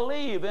 I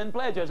believe in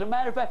pleasure. As a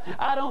matter of fact,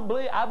 I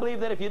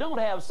believe that if you don't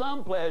have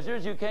some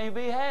pleasures, you can't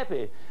be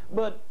happy.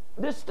 But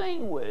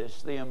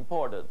distinguish the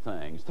important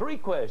things. 3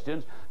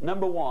 questions.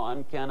 Number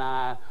 1, can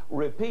I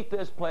repeat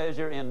this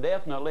pleasure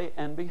indefinitely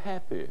and be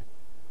happy?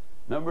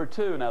 Number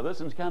 2, now this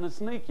one's kind of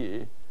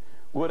sneaky.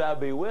 Would I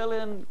be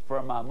willing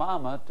for my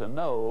mama to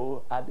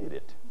know I did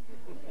it?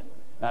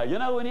 Now, you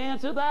know, when you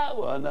answer that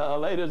one,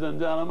 ladies and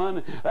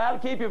gentlemen, that'll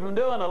keep you from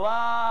doing a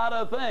lot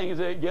of things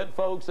that get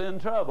folks in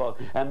trouble.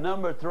 And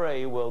number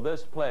 3, will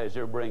this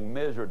pleasure bring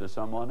misery to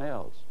someone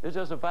else? It's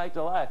just a fact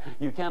of life.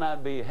 You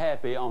cannot be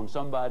happy on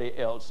somebody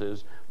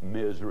else's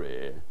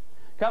misery.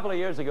 A couple of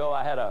years ago,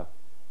 I had a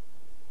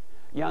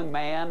young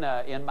man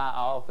in my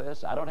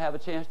office. I don't have a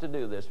chance to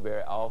do this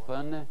very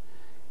often,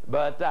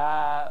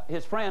 but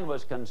his friend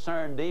was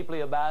concerned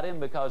deeply about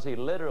him because he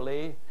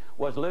literally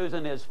was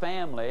losing his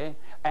family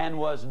and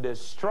was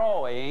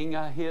destroying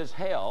his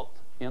health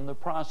in the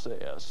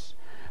process.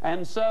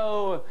 And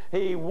so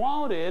he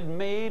wanted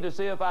me to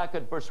see if I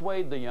could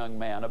persuade the young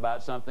man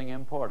about something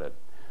important.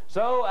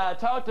 So I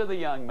talked to the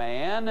young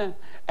man,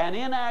 and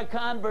in our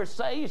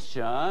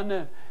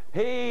conversation,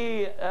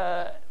 he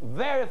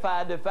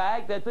verified the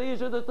fact that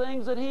these are the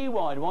things that he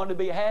wanted. Wanted to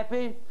be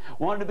happy,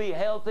 wanted to be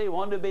healthy,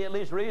 wanted to be at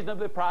least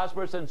reasonably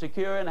prosperous and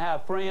secure and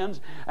have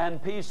friends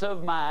and peace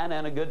of mind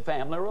and a good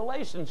family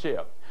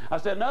relationship. I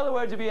said, in other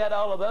words, if you had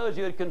all of those,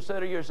 you would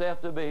consider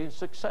yourself to be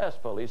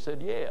successful. He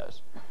said,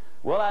 yes.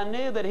 Well, I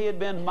knew that he had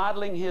been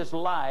modeling his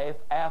life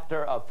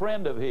after a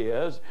friend of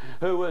his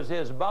who was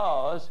his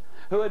boss,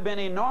 who had been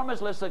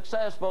enormously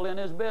successful in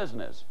his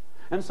business.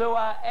 And so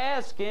I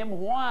asked him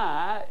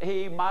why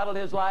he modeled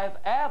his life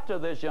after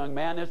this young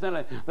man.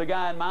 Incidentally, the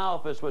guy in my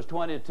office was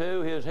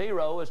 22. His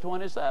hero was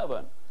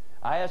 27.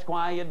 I asked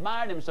why he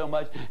admired him so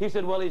much. He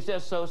said, well, he's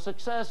just so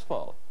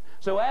successful.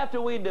 So after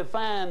we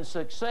defined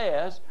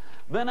success,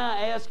 then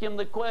I asked him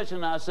the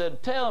question. I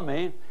said, tell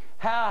me,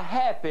 how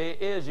happy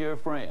is your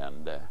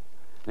friend? And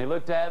he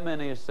looked at me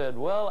and he said,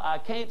 well, I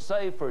can't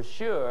say for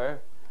sure.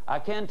 I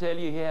can tell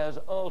you he has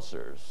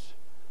ulcers.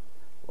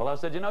 Well, I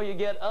said, you know, you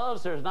get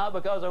ulcers not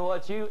because of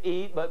what you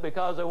eat, but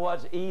because of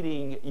what's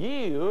eating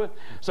you.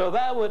 So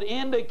that would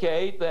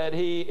indicate that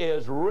he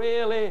is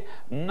really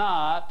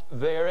not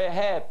very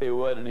happy,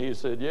 wouldn't he? He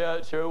said, yeah,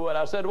 it sure would.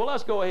 I said, well,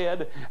 let's go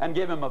ahead and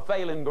give him a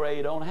failing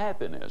grade on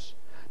happiness.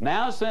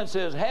 Now, since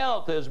his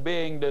health is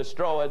being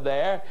destroyed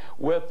there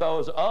with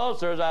those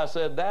ulcers, I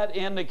said, that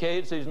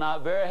indicates he's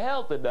not very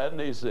healthy, doesn't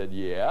he? He said,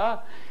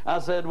 yeah. I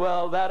said,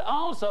 well, that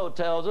also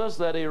tells us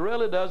that he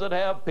really doesn't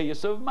have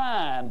peace of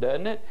mind,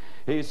 doesn't it?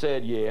 He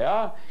said,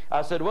 yeah.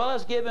 I said, well,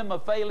 let's give him a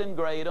failing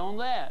grade on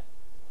that.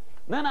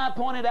 Then I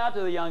pointed out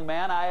to the young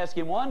man, I asked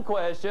him one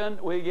question,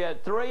 we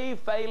get 3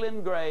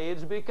 failing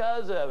grades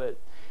because of it.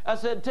 I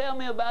said, tell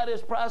me about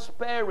his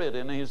prosperity.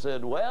 And he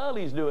said, well,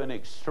 he's doing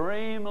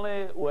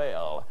extremely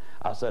well.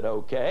 I said,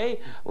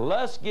 okay,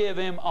 let's give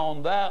him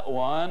on that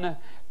one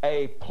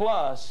a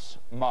plus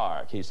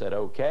mark. He said,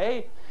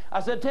 okay.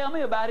 I said, tell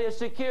me about his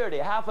security.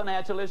 How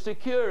financially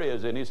secure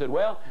is he? And he said,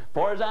 well, as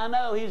far as I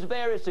know, he's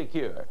very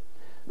secure.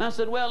 And I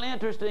said, well,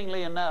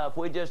 interestingly enough,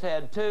 we just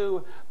had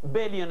 2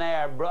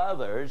 billionaire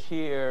brothers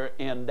here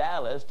in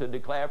Dallas to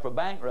declare for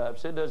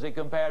bankruptcy. Does he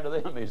compare to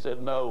them? He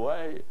said, no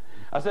way.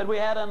 I said, we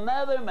had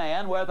another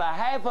man worth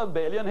 $500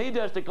 million. He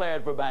just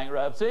declared for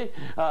bankruptcy.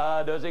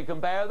 Does he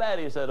compare that?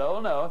 He said,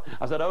 oh, no.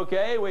 I said,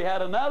 okay, we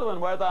had another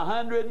one worth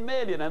 $100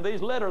 million. And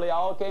these literally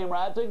all came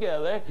right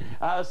together.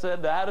 I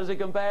said, how does he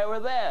compare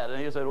with that?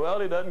 And he said, well,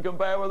 he doesn't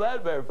compare with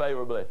that very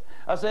favorably.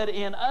 I said,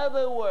 in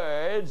other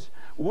words,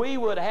 we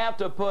would have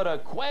to put a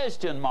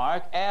question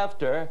mark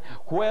after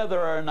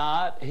whether or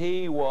not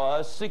he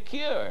was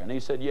secure. And he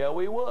said, yeah,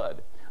 we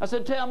would. I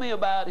said, tell me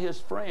about his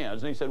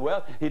friends. And he said,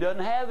 well, he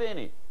doesn't have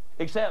any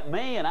except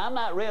me, and I'm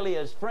not really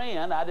his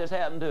friend. I just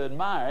happen to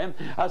admire him.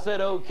 I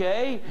said,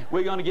 okay,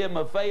 we're going to give him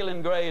a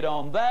failing grade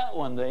on that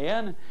one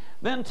then.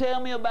 Then tell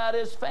me about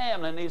his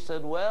family. And he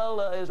said,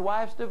 well, his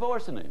wife's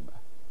divorcing him.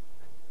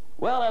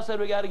 Well, I said,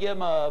 we got to give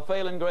him a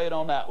failing grade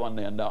on that one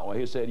then, don't we?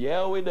 He said,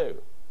 yeah, we do.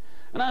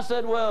 And I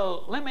said,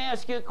 well, let me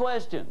ask you a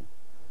question.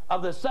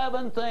 Of the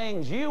 7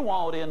 things you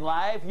want in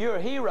life, your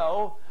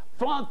hero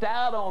flunked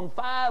out on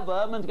 5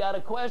 of them and's got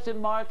a question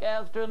mark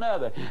after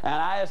another. And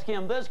I asked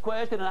him this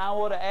question, and I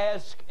want to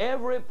ask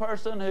every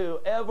person who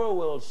ever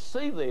will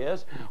see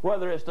this,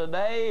 whether it's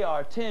today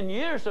or 10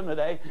 years from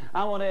today,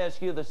 I want to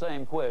ask you the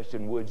same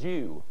question. Would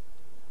you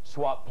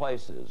swap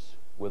places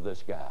with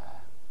this guy?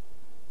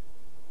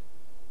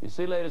 You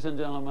see, ladies and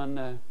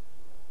gentlemen,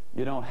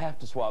 you don't have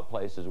to swap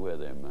places with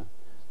him.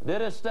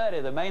 Did a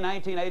study, the May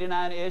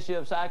 1989 issue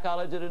of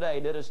Psychology Today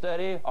did a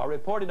study, or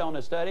reported on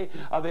a study,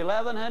 of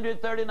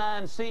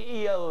 1,139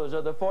 CEOs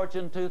of the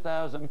Fortune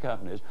 2000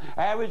 companies.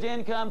 Average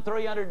income,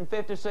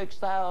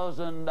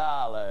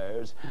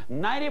 $356,000.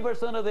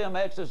 90% of them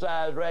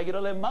exercise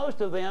regularly.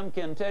 Most of them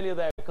can tell you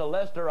their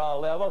cholesterol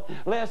level.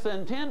 Less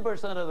than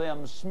 10% of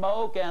them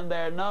smoke, and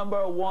their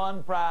number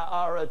 1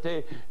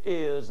 priority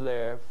is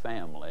their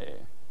family.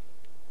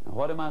 Now,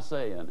 what am I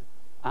saying?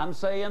 I'm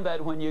saying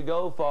that when you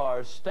go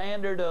for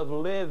standard of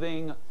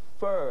living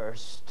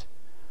first,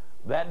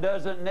 that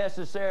doesn't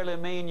necessarily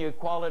mean your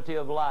quality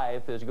of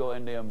life is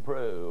going to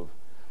improve.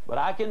 But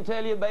I can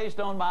tell you, based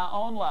on my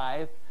own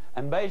life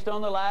and based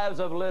on the lives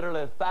of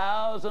literally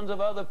thousands of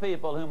other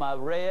people whom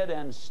I've read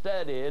and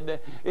studied,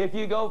 if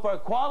you go for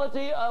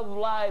quality of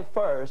life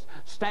first,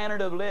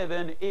 standard of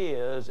living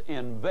is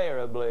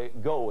invariably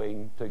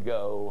going to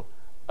go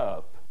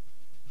up.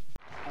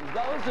 And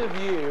those of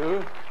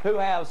you who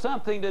have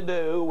something to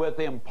do with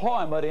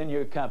employment in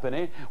your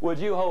company, would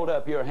you hold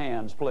up your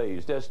hands,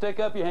 please? Just stick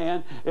up your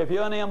hand if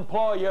you're an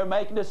employer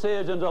making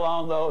decisions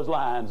along those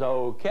lines,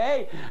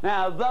 okay?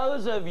 Now,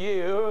 those of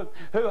you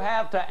who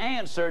have to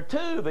answer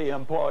to the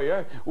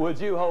employer, would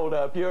you hold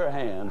up your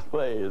hands,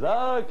 please?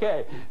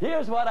 Okay,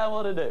 here's what I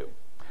want to do.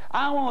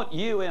 I want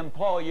you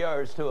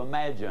employers to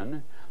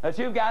imagine that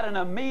you've got an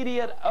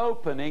immediate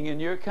opening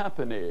in your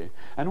company.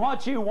 And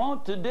what you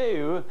want to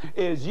do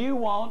is you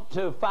want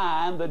to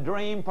find the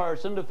dream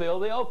person to fill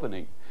the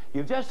opening.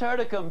 You've just heard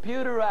a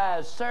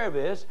computerized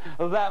service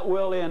that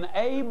will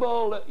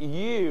enable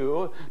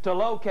you to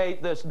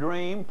locate this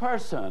dream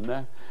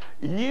person.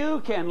 You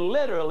can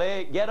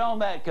literally get on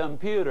that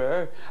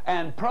computer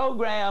and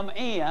program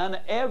in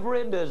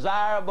every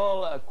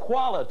desirable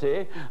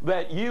quality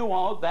that you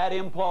want that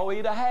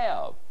employee to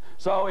have.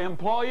 So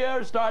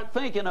employers, start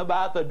thinking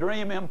about the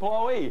dream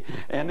employee.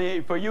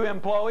 And for you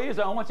employees,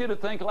 I want you to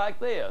think like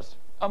this.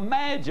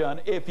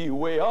 Imagine, if you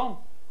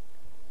will,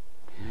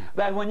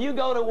 that when you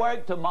go to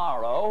work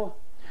tomorrow,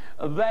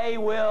 they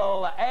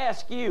will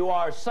ask you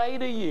or say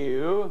to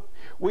you,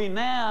 we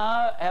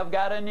now have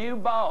got a new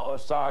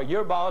boss, or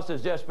your boss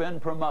has just been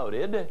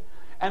promoted,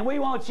 and we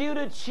want you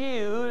to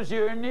choose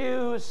your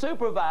new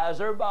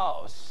supervisor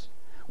boss.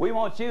 We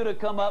want you to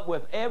come up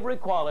with every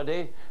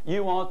quality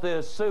you want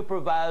this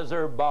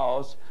supervisor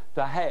boss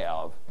to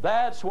have.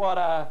 That's what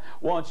I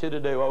want you to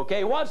do,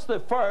 okay? What's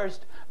the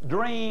first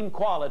dream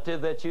quality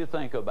that you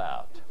think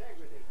about?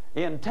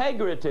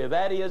 Integrity,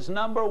 that is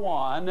number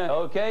 1.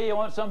 Okay, you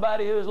want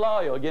somebody who's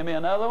loyal. Give me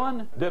another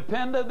one.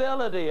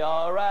 Dependability,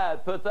 all right,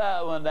 put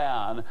that one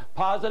down.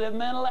 Positive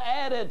mental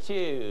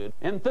attitude.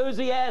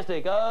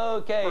 Enthusiastic,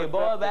 okay,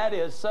 boy, that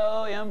is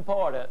so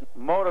important.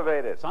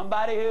 Motivated.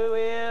 Somebody who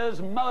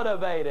is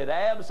motivated,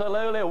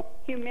 absolutely.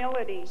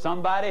 Humility.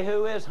 Somebody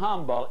who is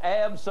humble,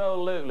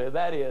 absolutely.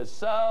 That is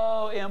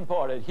so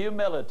important.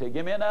 Humility.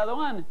 Give me another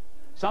one.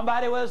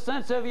 Somebody with a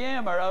sense of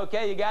humor.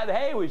 Okay, you got,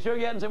 hey, we're sure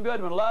getting some good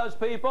ones. Loves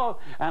people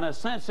and a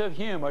sense of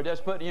humor.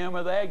 Just put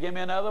humor there. Give me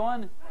another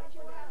one.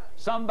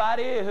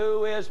 Somebody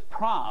who is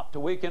prompt.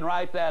 We can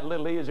write that a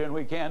little easier than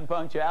we can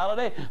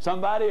punctuality.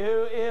 Somebody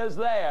who is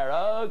there.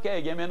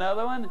 Okay, give me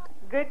another one.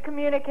 Good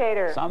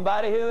communicator.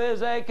 Somebody who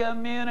is a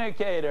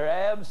communicator.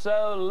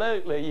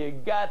 Absolutely. You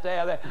got to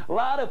have that. A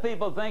lot of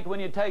people think when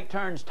you take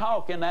turns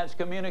talking, that's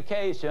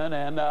communication,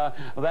 and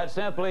that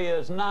simply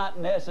is not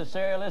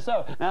necessarily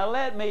so. Now,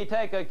 let me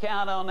take a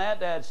count on that.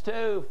 That's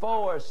 2,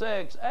 4,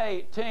 6,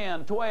 8,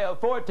 10, 12,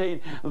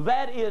 14.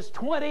 That is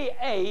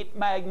 28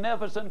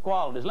 magnificent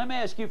qualities. Let me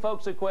ask you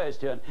folks a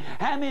question.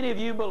 How many of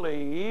you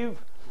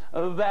believe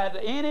that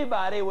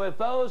anybody with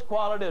those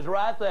qualities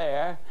right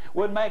there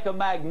would make a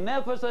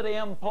magnificent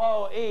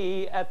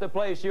employee at the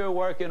place you're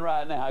working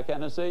right now?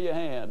 Can I see your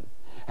hand?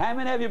 How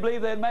many of you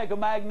believe they'd make a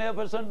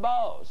magnificent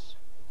boss?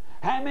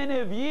 How many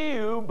of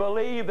you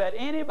believe that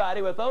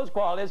anybody with those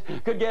qualities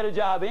could get a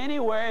job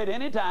anywhere at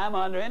any time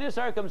under any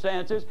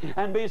circumstances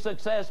and be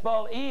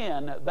successful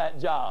in that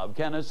job?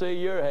 Can I see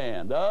your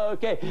hand?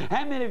 Okay.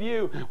 How many of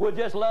you would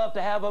just love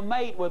to have a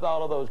mate with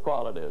all of those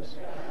qualities?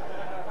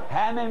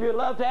 How many of you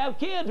love to have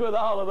kids with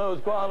all of those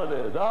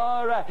qualities?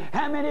 All right.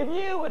 How many of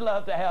you would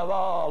love to have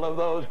all of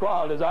those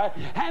qualities? All right.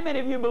 How many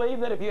of you believe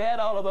that if you had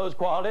all of those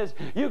qualities,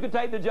 you could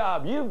take the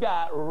job you've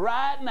got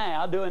right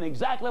now doing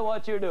exactly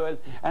what you're doing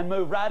and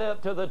move right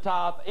up to the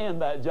top in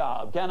that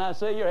job? Can I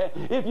see your hand?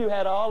 If you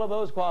had all of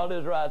those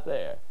qualities right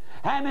there.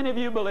 How many of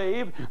you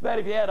believe that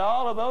if you had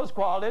all of those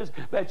qualities,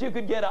 that you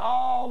could get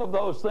all of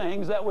those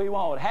things that we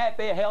want?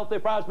 Happy, healthy,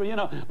 prosperous, you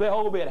know, the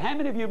whole bit. How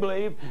many of you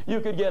believe you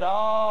could get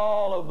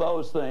all of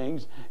those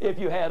things if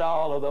you had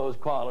all of those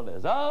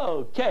qualities?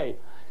 Okay.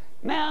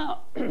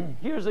 Now,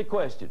 here's the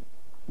question.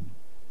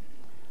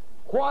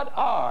 What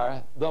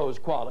are those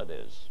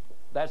qualities?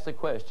 That's the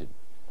question.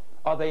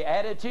 Are they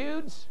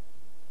attitudes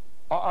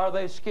or are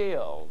they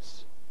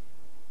skills?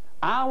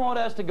 I want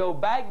us to go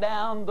back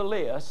down the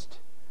list,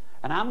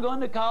 and I'm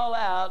going to call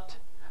out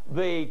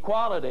the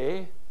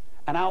quality,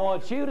 and I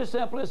want you to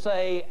simply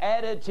say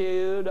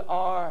attitude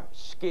or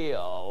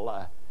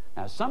skill.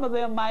 Now, some of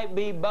them might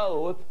be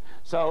both,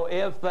 so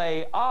if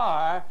they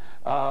are,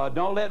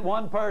 don't let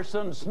one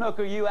person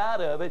snooker you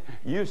out of it.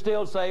 You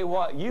still say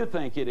what you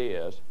think it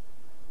is.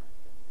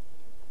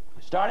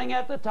 Starting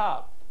at the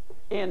top,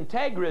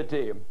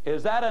 integrity.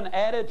 Is that an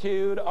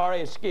attitude or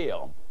a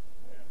skill?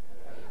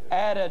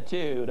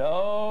 Attitude.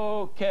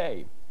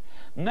 Okay.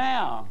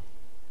 Now,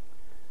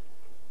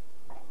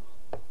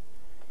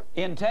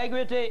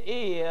 integrity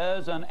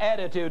is an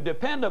attitude.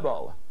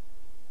 Dependable.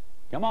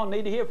 Come on,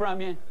 need to hear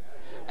from you.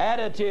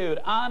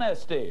 Attitude.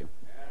 Honesty.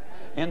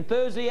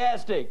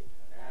 Enthusiastic.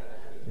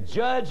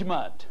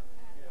 Judgment.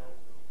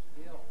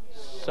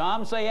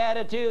 Some say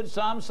attitude,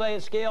 some say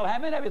skill. How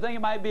many of you think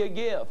it might be a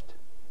gift?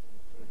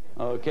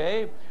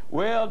 Okay,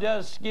 we'll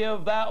just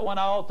give that one,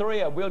 all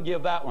three of them. We'll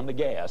give that one the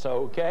gas,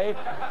 okay?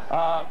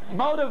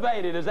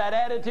 Motivated, is that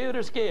attitude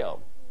or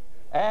skill?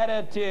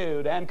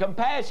 Attitude. And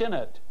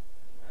compassionate.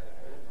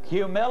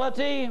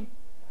 Humility.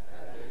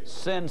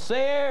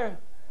 Sincere.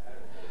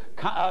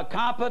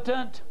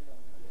 Competent.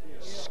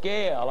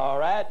 Skill, all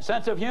right?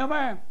 Sense of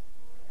humor.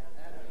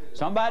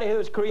 Somebody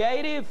who's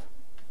creative.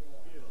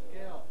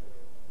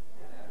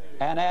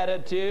 And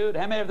attitude.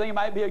 How many of you think it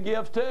might be a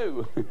gift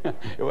too?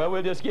 Well,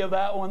 we'll just give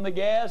that one the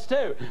gas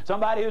too.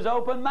 Somebody who's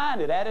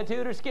open-minded.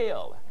 Attitude or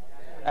skill?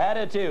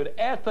 Attitude.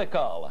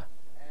 Ethical.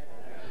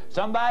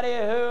 Somebody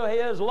who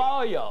is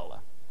loyal.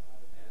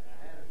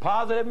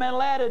 Positive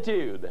mental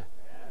attitude.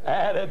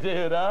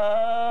 Attitude.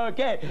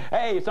 Okay.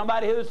 Hey,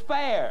 somebody who's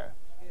fair.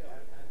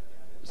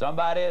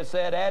 Somebody has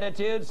said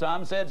attitude,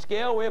 some said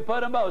skill. We'll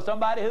put them both.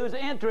 Somebody who's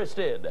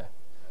interested.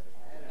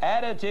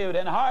 Attitude.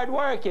 And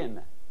hard-working.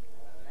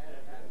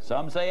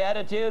 Some say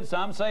attitude,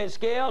 some say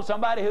skill.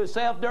 Somebody who's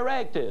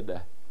self-directed.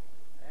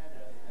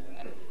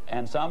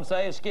 And some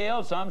say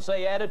skill, some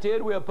say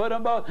attitude. We'll put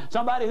them both.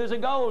 Somebody who's a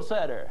goal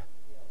setter.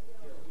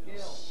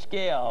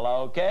 Skill,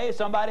 okay.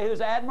 Somebody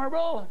who's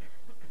admirable.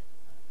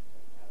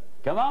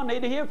 Come on,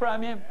 need to hear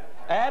from you.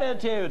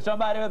 Attitude.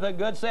 Somebody with a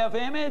good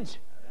self-image.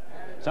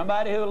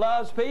 Somebody who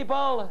loves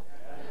people.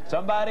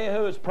 Somebody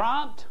who's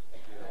prompt.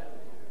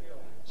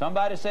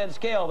 Somebody said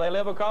skill. They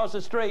live across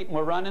the street and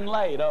we're running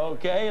late.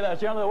 Okay, that's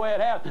generally the way it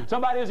happens.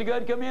 Somebody who's a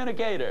good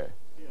communicator.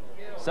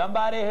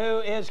 Somebody who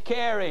is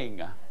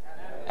caring.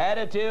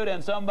 Attitude.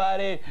 And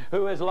somebody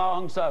who is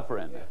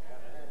long-suffering.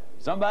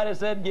 Somebody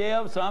said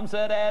give, some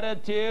said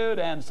attitude,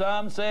 and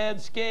some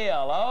said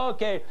skill.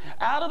 Okay,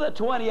 out of the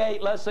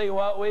 28, let's see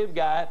what we've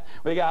got.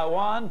 We got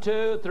 1,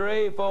 2,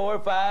 3, 4,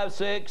 5,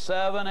 6,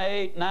 7,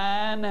 8,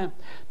 9,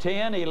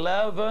 10,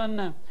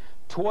 11,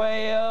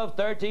 12,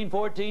 13,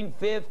 14,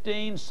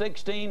 15,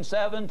 16,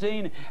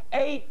 17,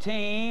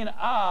 18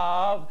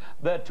 of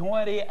the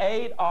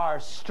 28 are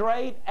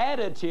straight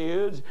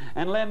attitudes.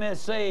 And let me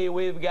see,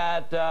 we've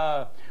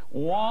got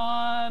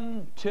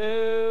 1,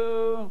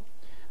 2,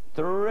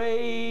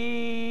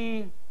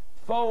 3,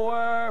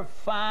 4,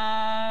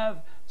 5,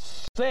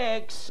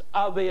 6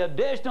 of the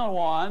additional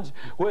ones,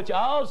 which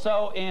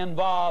also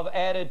involve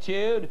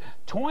attitude.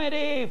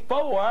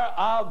 24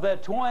 of the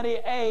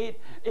 28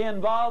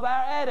 involve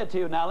our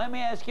attitude. Now, let me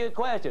ask you a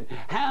question.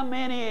 How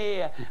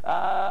many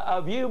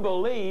of you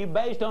believe,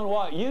 based on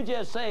what you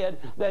just said,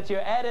 that your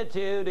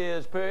attitude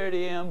is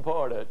pretty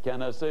important?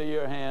 Can I see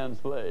your hands,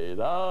 please?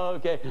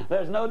 Okay,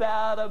 there's no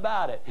doubt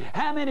about it.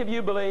 How many of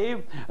you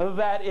believe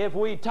that if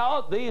we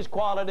taught these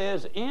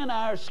qualities in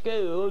our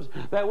schools,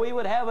 that we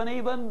would have an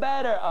even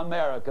better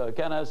America?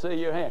 Can I see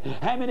your hand?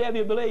 How many of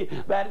you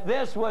believe that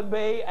this would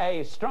be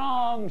a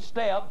strong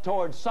step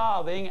towards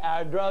solving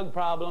our drug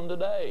problem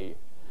today?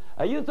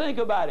 You think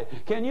about it.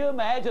 Can you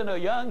imagine a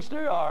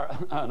youngster or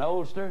an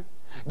oldster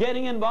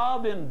getting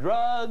involved in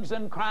drugs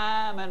and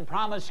crime and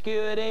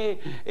promiscuity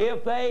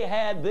if they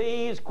had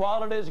these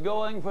qualities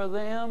going for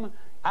them?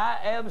 I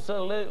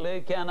absolutely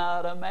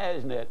cannot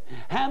imagine it.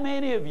 How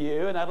many of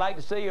you, and I'd like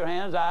to see your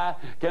hands, I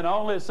can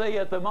only see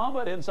at the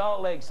moment in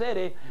Salt Lake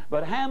City,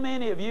 but how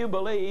many of you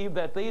believe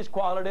that these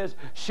qualities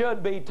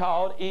should be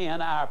taught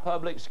in our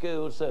public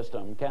school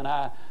system? Can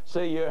I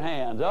see your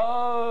hands?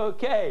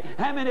 Okay.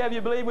 How many of you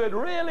believe we'd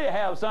really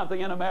have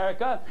something in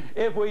America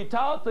if we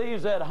taught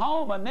these at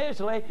home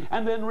initially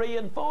and then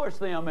reinforced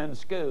them in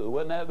school?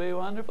 Wouldn't that be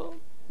wonderful?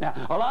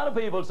 Now, a lot of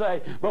people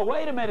say, but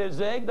wait a minute,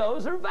 Zig,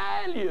 those are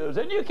values,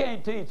 and you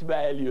can't teach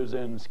values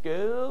in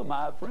school.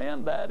 My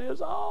friend, that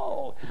is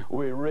all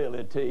we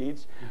really teach.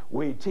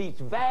 We teach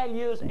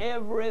values,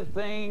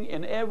 everything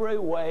in every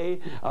way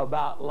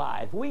about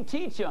life. We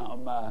teach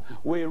them.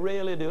 We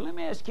really do. Let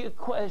me ask you a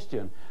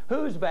question.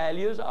 Whose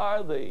values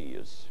are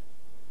these?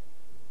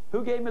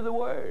 Who gave me the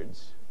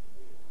words?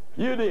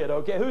 You did,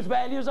 okay. Whose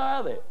values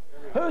are they?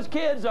 Whose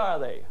kids are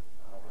they?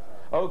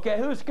 Okay,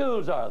 whose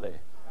schools are they?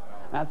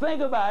 Now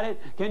think about it.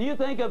 Can you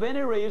think of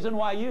any reason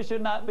why you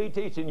should not be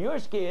teaching your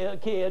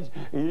kids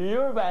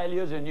your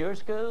values in your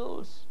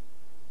schools?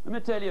 Let me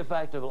tell you a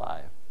fact of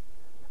life.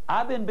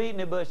 I've been beating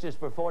the bushes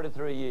for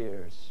 43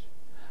 years.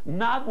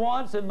 Not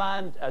once in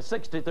my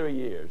 63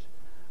 years.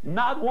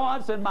 Not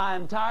once in my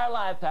entire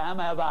lifetime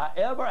have I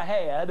ever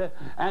had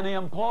an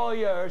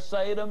employer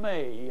say to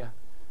me,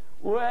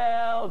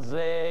 well,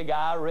 Zig,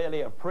 I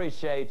really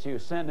appreciate you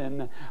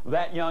sending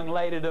that young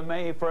lady to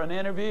me for an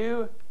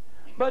interview.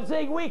 But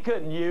Zig, we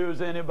couldn't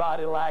use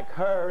anybody like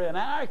her in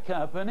our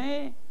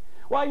company.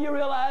 Well, you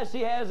realize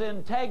she has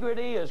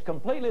integrity, is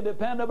completely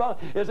dependable,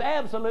 is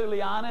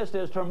absolutely honest,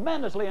 is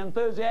tremendously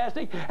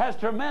enthusiastic, has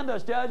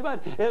tremendous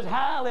judgment, is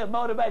highly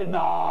motivated.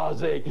 No,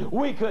 Zig,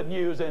 we couldn't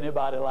use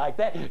anybody like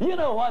that. You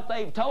know what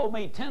they've told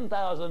me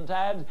 10,000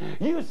 times?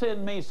 You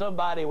send me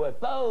somebody with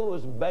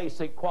those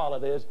basic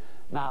qualities,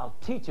 and I'll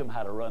teach them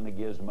how to run the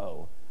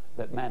gizmo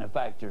that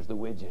manufactures the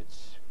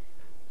widgets.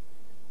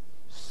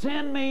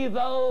 Send me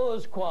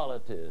those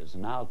qualities,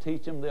 and I'll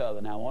teach them the other.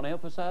 Now, I want to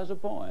emphasize a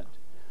point.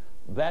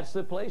 That's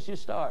the place you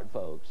start,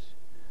 folks.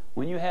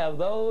 When you have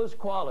those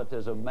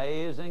qualities,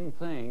 amazing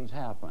things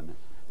happen.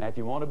 Now, if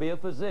you want to be a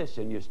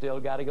physician, you still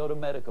got to go to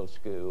medical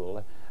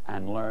school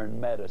and learn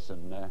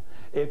medicine.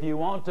 If you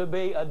want to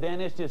be a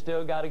dentist, you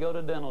still got to go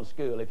to dental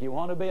school. If you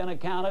want to be an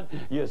accountant,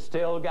 you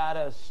still got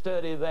to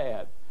study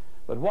that.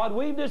 But what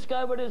we've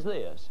discovered is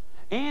this.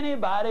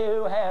 Anybody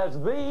who has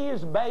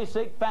these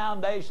basic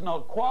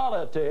foundational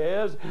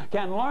qualities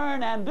can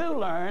learn and do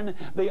learn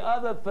the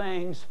other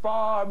things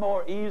far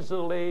more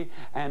easily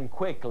and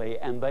quickly,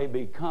 and they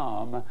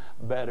become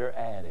better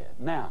at it.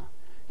 Now,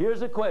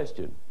 here's a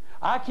question.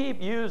 I keep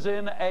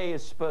using a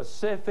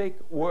specific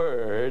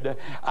word.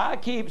 I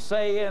keep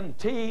saying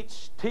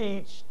teach,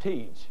 teach,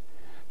 teach.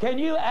 Can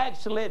you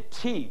actually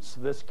teach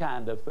this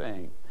kind of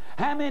thing?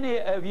 How many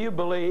of you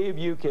believe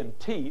you can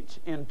teach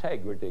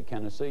integrity?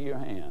 Can I see your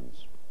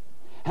hands?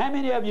 How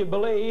many of you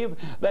believe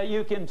that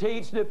you can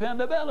teach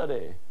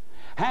dependability?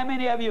 How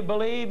many of you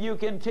believe you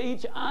can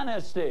teach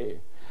honesty?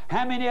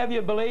 How many of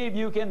you believe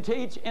you can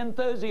teach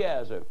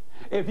enthusiasm?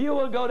 If you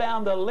will go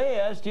down the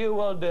list, you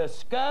will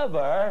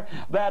discover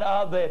that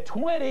of the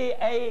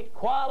 28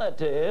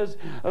 qualities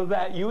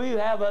that you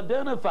have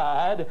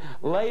identified,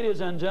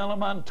 ladies and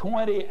gentlemen,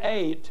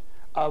 28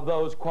 of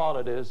those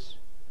qualities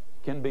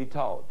can be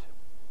taught.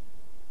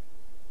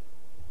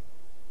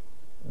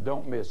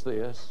 Don't miss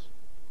this.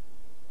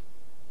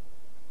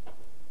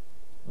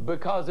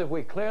 Because if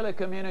we clearly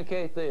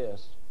communicate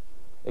this,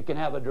 it can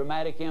have a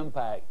dramatic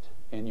impact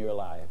in your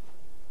life.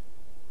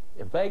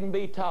 If they can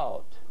be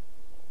taught,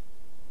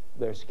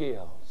 their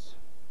skills.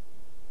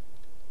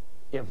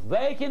 If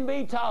they can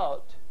be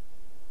taught,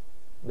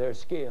 their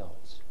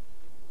skills.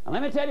 And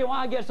let me tell you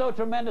why I get so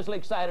tremendously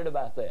excited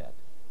about that.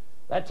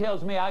 That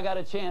tells me I got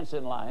a chance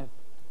in life.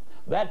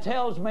 That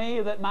tells me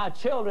that my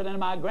children and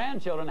my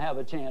grandchildren have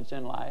a chance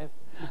in life.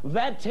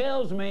 That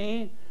tells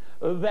me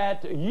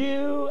that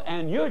you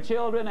and your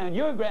children and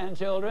your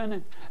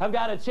grandchildren have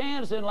got a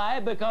chance in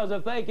life, because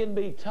if they can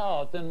be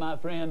taught, then, my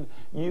friend,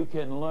 you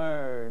can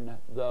learn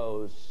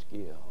those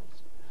skills.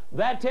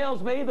 That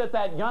tells me that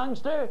that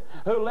youngster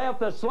who left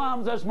the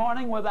slums this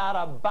morning without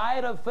a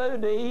bite of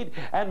food to eat,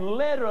 and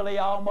literally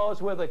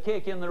almost with a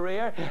kick in the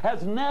rear,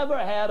 has never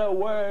had a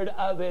word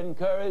of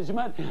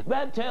encouragement.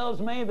 That tells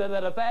me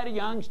that if that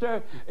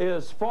youngster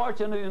is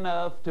fortunate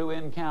enough to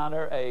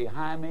encounter a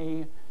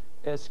Jaime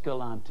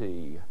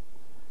Escalante,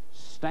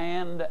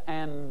 stand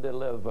and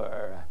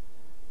deliver.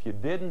 If you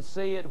didn't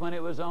see it when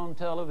it was on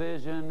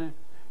television,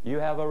 you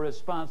have a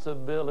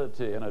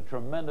responsibility and a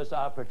tremendous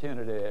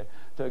opportunity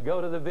to go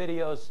to the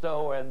video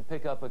store and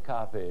pick up a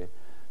copy.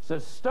 It's a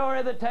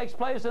story that takes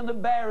place in the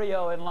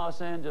barrio in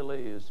Los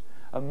Angeles,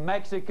 a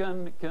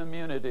Mexican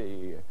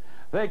community.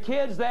 The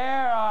kids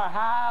there are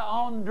high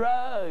on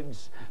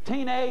drugs.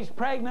 Teenage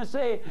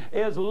pregnancy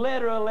is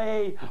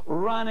literally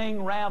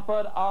running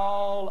rampant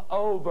all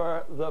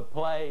over the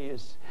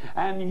place.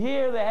 And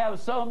here they have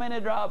so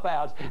many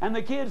dropouts. And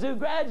the kids who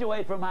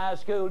graduate from high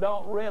school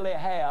don't really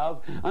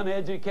have an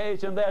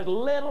education. There's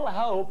little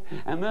hope.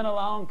 And then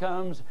along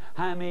comes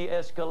Jaime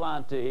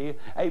Escalante,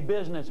 a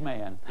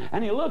businessman.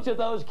 And he looks at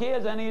those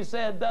kids and he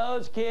said,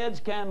 those kids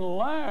can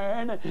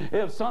learn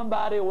if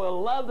somebody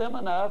will love them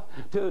enough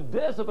to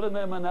discipline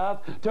them enough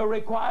to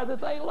require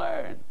that they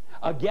learn.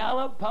 A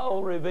Gallup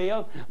poll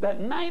revealed that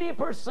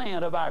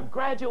 90% of our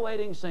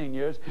graduating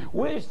seniors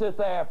wish that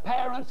their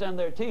parents and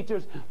their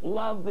teachers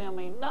loved them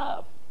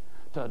enough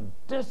to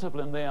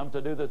discipline them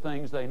to do the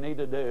things they need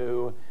to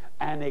do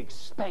and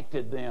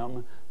expected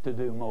them to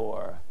do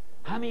more.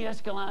 Jaime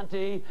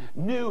Escalante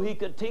knew he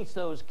could teach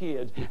those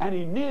kids, and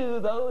he knew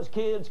those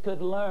kids could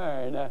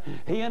learn.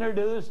 He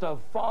introduced a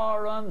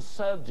foreign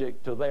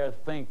subject to their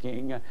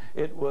thinking.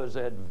 It was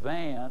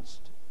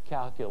advanced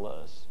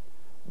calculus.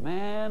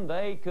 Man,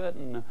 they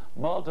couldn't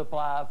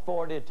multiply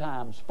 40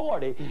 times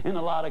 40 in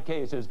a lot of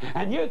cases.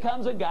 And here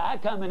comes a guy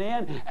coming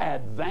in,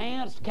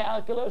 advanced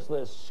calculus.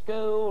 The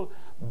school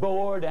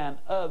board and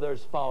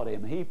others fought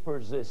him. He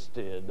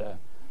persisted.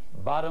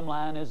 Bottom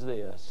line is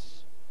this.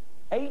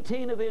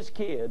 18 of his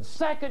kids,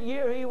 second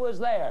year he was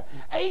there,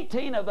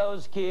 18 of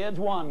those kids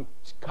won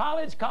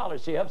college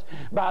scholarships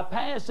by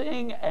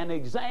passing an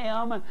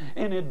exam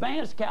in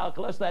advanced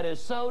calculus that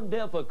is so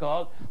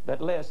difficult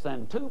that less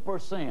than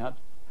 2%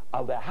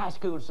 of the high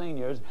school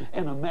seniors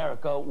in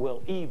America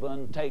will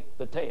even take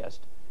the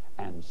test.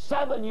 And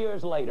 7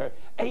 years later,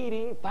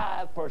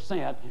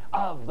 85%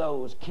 of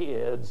those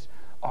kids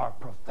are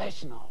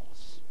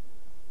professionals.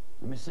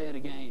 Let me say it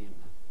again.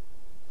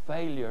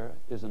 Failure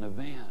is an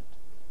event.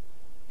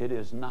 It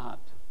is not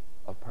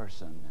a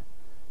person.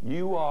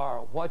 You are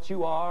what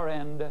you are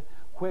and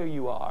where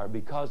you are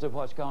because of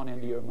what's gone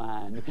into your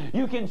mind.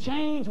 You can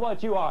change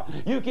what you are.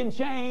 You can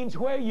change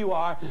where you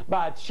are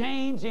by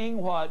changing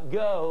what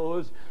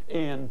goes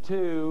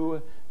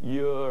into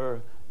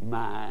your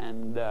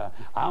mind.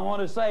 I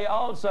want to say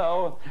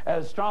also,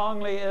 as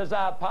strongly as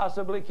I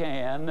possibly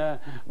can,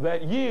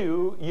 that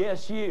you,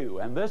 yes you,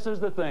 and this is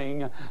the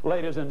thing,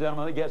 ladies and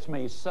gentlemen, that gets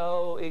me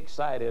so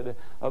excited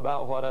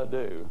about what I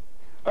do.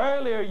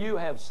 Earlier you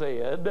have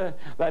said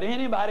that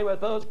anybody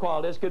with those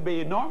qualities could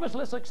be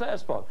enormously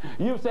successful.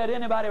 You've said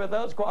anybody with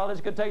those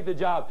qualities could take the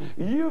job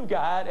you've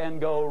got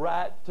and go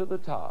right to the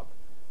top.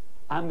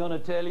 I'm going to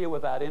tell you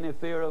without any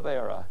fear of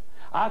error.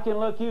 I can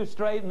look you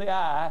straight in the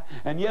eye,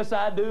 and yes,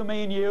 I do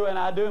mean you, and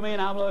I do mean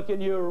I'm looking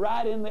you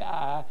right in the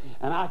eye,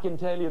 and I can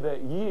tell you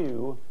that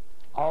you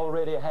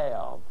already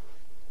have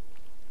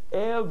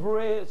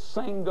every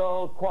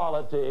single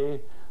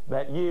quality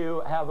that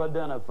you have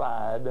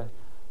identified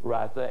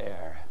right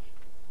there.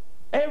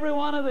 Every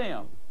one of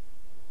them.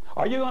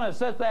 Are you going to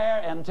sit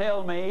there and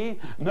tell me,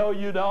 no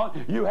you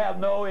don't, you have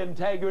no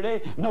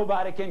integrity,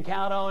 nobody can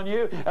count on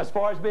you? As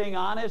far as being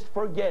honest,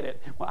 forget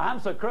it. Well, I'm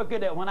so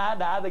crooked that when I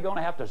die, they're going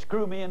to have to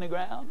screw me in the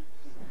ground?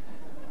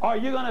 Are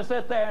you going to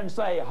sit there and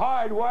say,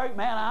 hard work,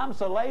 man, I'm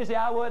so lazy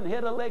I wouldn't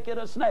hit a lick at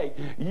a snake?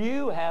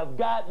 You have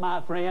got,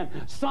 my friend,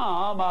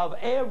 some of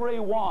every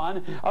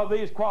one of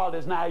these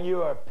qualities. Now,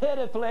 you are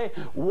pitifully,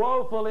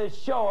 woefully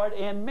short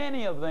in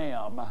many of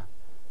them,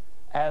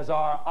 as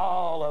are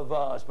all of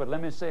us. But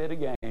let me say it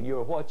again.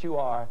 You're what you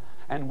are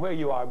and where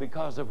you are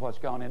because of what's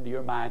gone into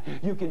your mind.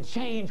 You can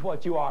change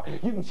what you are.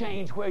 You can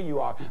change where you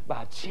are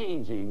by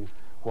changing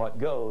what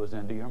goes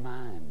into your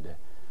mind.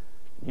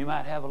 You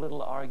might have a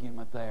little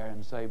argument there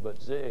and say,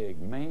 but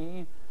Zig,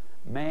 me?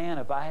 Man,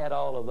 if I had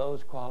all of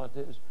those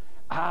qualities,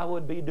 I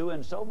would be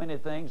doing so many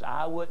things.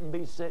 I wouldn't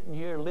be sitting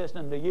here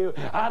listening to you.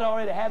 I'd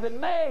already have it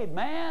made,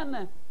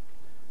 man.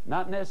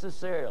 Not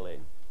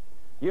necessarily.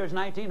 Year's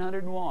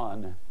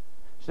 1901.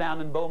 It's down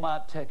in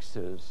Beaumont,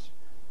 Texas.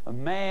 A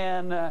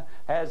man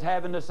has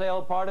having to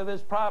sell part of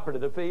his property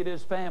to feed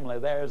his family.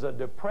 There's a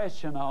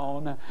depression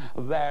on.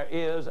 There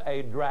is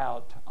a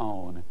drought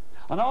on.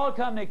 An oil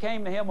company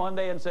came to him one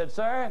day and said,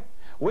 sir,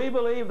 we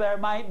believe there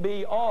might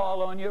be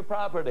oil on your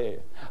property.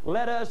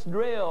 Let us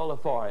drill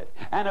for it.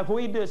 And if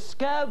we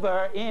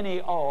discover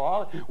any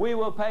oil, we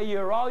will pay you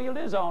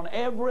royalties on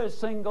every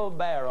single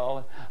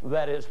barrel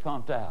that is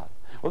pumped out.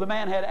 Well, the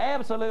man had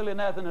absolutely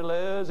nothing to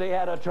lose. He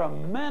had a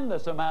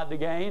tremendous amount to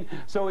gain,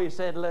 so he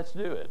said, let's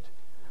do it.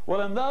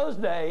 Well, in those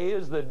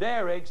days, the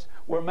derricks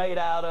were made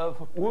out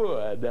of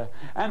wood.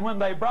 And when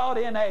they brought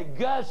in a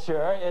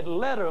gusher, it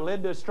literally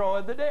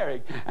destroyed the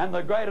derrick. And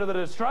the greater the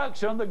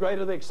destruction, the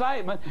greater the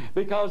excitement,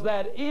 because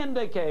that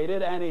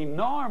indicated an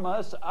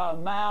enormous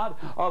amount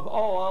of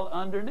oil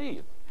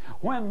underneath.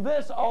 When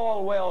this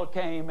oil well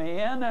came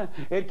in,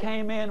 it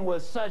came in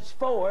with such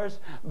force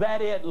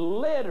that it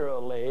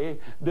literally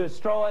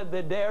destroyed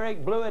the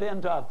derrick, blew it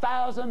into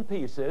 1,000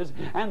 pieces,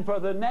 and for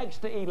the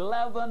next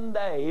 11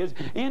 days,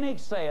 in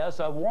excess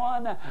of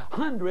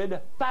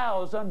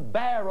 100,000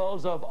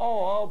 barrels of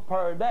oil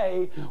per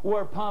day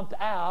were pumped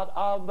out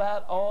of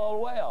that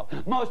oil well.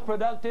 Most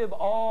productive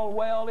oil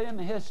well in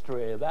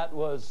history. That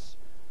was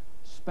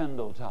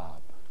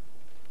Spindletop.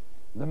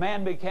 The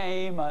man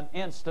became an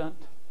instant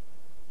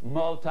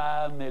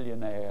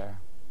multi-millionaire.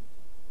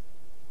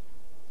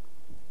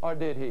 Or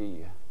did he?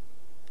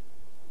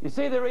 You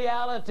see, the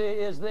reality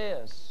is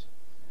this.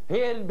 He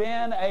had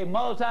been a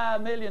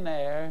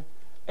multi-millionaire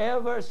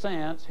ever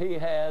since he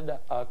had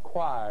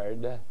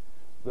acquired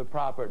the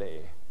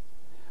property.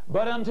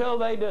 But until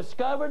they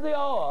discovered the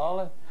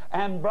oil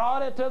and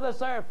brought it to the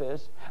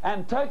surface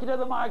and took it to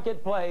the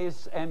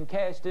marketplace and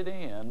cashed it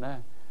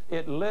in,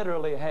 it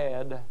literally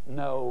had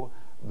no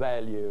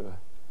value.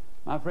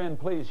 My friend,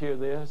 please hear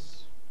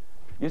this.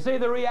 You see,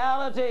 the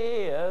reality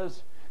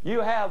is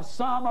you have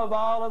some of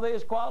all of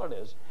these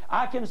qualities.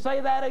 I can say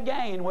that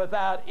again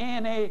without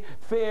any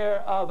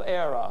fear of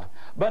error.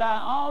 But I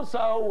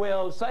also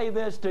will say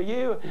this to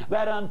you,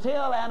 that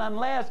until and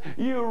unless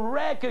you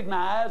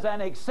recognize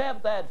and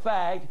accept that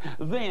fact,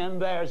 then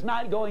there's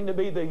not going to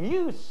be the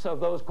use of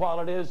those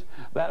qualities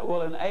that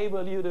will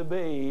enable you to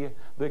be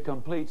the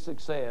complete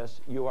success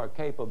you are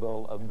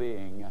capable of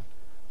being.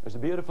 There's a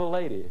beautiful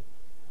lady.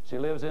 She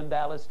lives in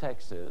Dallas,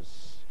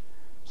 Texas.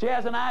 She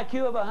has an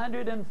IQ of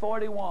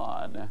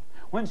 141.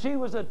 When she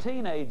was a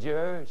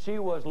teenager, she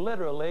was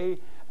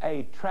literally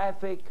a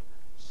traffic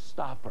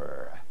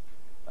stopper.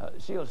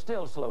 She'll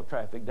still slow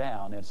traffic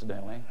down,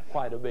 incidentally,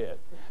 quite a bit.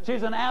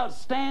 She's an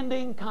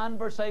outstanding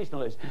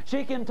conversationalist.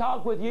 She can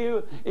talk with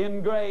you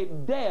in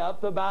great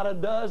depth about a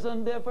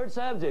dozen different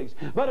subjects.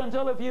 But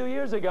until a few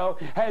years ago,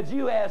 had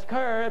you asked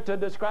her to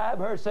describe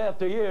herself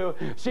to you,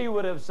 she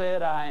would have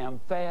said, I am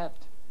fat,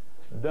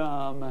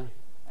 dumb,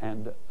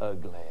 and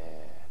ugly.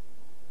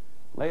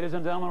 Ladies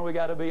and gentlemen, we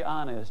got to be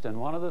honest, and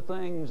one of the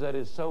things that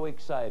is so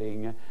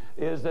exciting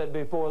is that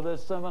before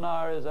this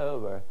seminar is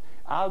over,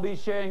 I'll be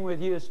sharing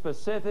with you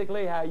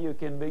specifically how you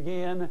can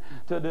begin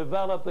to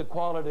develop the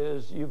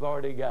qualities you've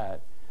already got,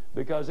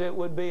 because it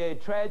would be a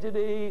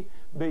tragedy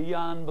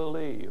beyond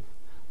belief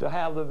to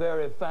have the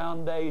very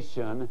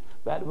foundation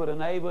that would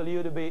enable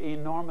you to be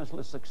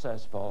enormously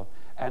successful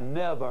and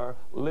never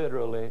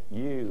literally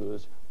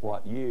use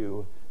what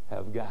you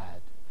have got.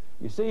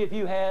 You see, if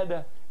you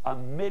had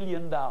 $1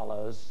 million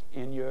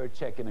in your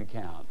checking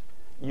account,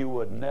 you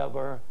would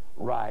never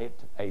write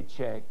a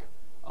check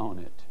on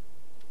it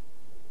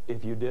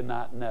if you did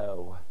not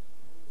know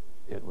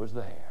it was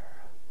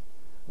there.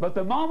 But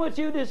the moment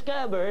you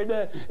discovered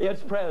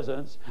its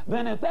presence,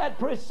 then at that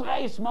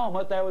precise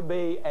moment there would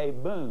be a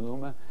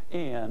boom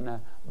in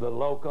the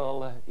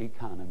local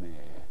economy.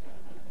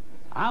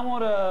 I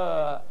want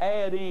to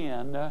add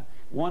in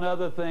one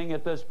other thing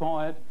at this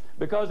point,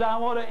 because I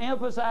want to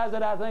emphasize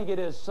that I think it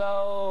is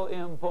so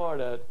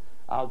important.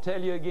 I'll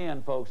tell you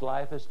again, folks,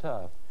 life is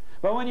tough.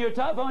 But when you're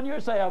tough on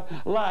yourself,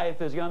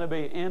 life is going to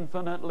be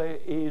infinitely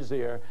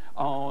easier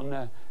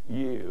on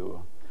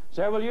you.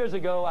 Several years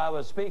ago, I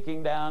was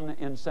speaking down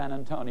in San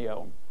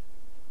Antonio.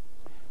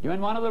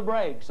 During one of the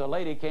breaks, a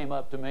lady came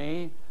up to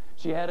me.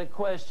 She had a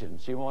question.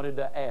 She wanted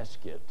to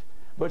ask it.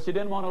 But she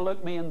didn't want to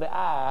look me in the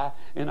eye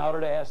in order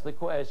to ask the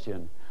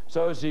question.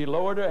 So she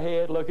lowered her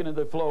head, looking at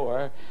the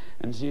floor,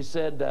 and she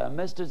said,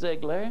 Mr.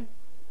 Ziglar,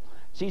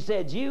 she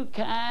said, you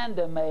kind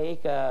of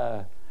make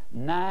a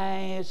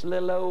nice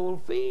little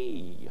old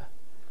fee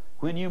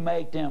when you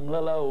make them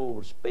little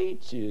old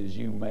speeches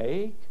you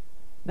make.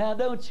 Now,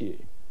 don't you?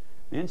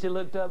 Then she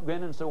looked up,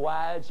 grinning so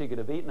wide she could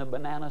have eaten a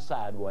banana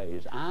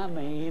sideways. I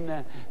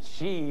mean,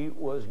 she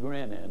was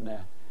grinning.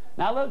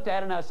 Now, I looked at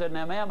her and I said,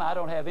 now, ma'am, I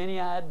don't have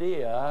any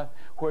idea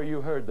where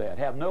you heard that.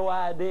 Have no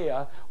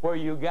idea where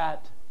you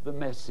got the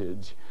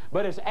message.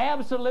 But it's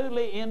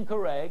absolutely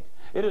incorrect.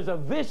 It is a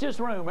vicious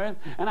rumor,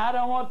 and I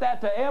don't want that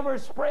to ever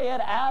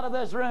spread out of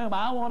this room.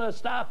 I want to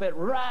stop it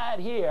right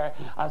here.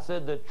 I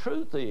said, the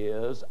truth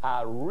is,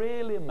 I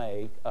really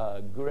make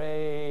a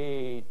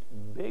great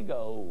big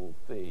old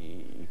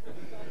fee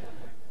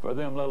for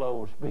them little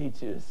old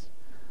speeches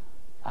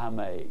I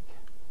make.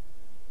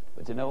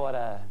 But you know what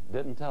I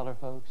didn't tell her,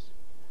 folks?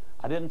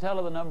 I didn't tell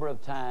her the number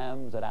of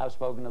times that I've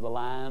spoken to the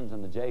Lions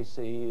and the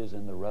JCs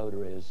and the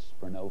Rotaries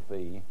for no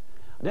fee.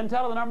 I didn't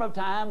tell her the number of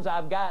times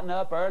I've gotten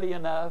up early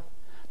enough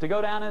to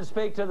go down and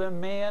speak to the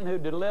men who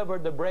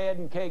delivered the bread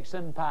and cakes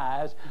and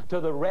pies to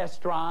the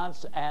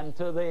restaurants and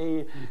to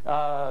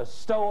the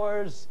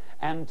stores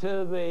and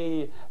to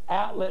the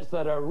outlets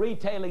that are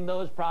retailing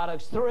those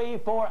products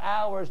 3-4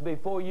 hours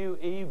before you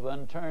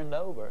even turned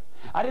over.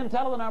 I didn't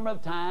tell her the number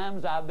of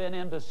times I've been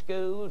into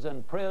schools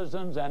and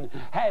prisons and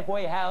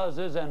halfway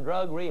houses and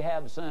drug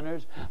rehab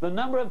centers, the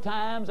number of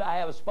times I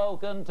have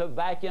spoken to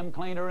vacuum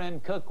cleaner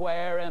and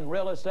cookware and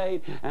real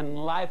estate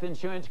and life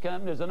insurance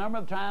companies, the number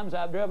of times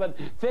I've driven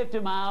 50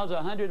 miles,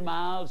 100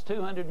 miles,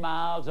 200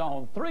 miles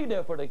on 3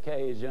 different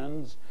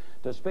occasions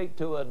to speak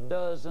to a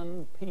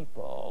dozen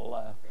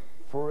people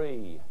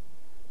free,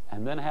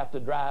 and then have to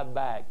drive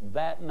back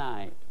that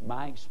night,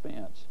 my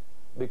expense,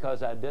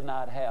 because I did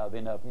not have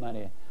enough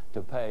money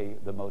to pay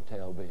the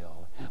motel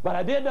bill. But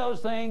I did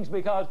those things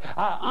because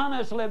I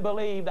honestly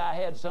believed I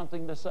had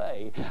something to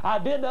say. I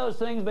did those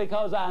things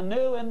because I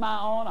knew in my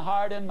own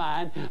heart and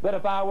mind that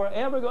if I were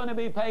ever going to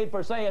be paid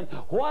for saying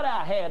what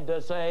I had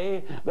to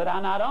say, that I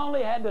not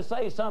only had to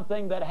say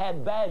something that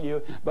had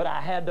value, but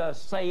I had to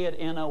say it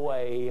in a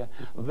way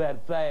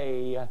that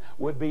they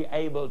would be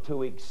able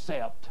to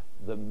accept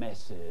the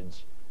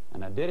message.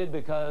 And I did it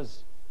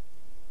because,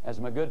 as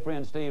my good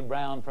friend Steve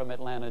Brown from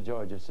Atlanta,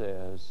 Georgia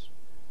says,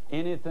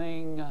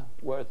 anything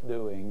worth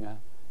doing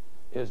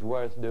is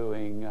worth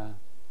doing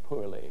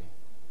poorly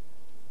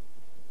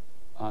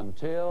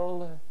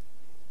until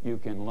you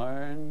can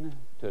learn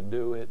to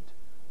do it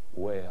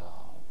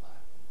well.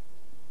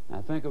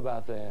 Now think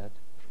about that.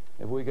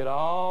 If we could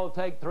all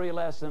take 3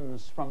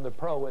 lessons from the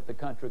pro at the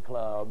country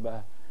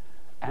club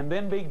and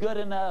then be good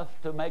enough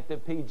to make the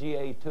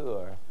PGA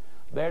Tour,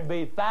 there'd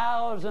be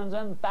thousands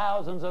and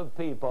thousands of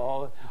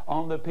people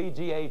on the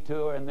PGA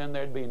Tour, and then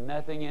there'd be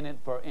nothing in it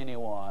for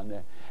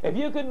anyone. If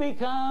you could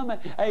become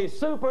a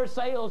super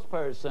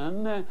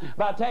salesperson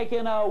by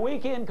taking a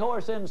weekend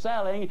course in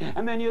selling,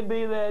 and then you'd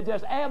be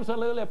just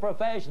absolutely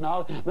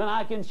professional, then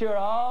I can assure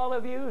all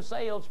of you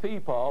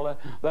salespeople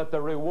that the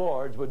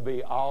rewards would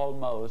be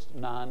almost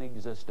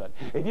non-existent.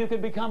 If you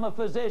could become a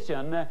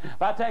physician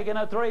by taking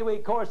a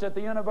 3-week course at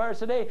the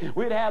university,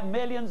 we'd have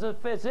millions of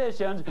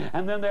physicians,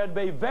 and then there'd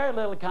be very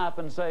little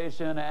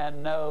compensation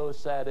and no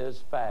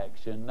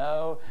satisfaction.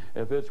 No,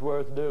 if it's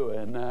worth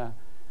doing,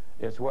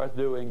 it's worth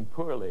doing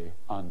poorly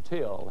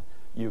until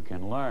you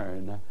can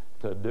learn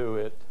to do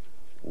it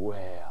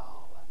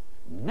well.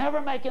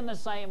 Never making the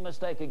same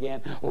mistake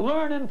again.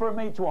 Learning from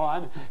each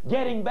one,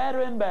 getting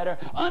better and better,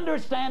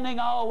 understanding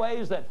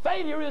always that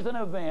failure is an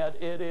event,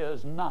 it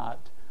is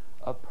not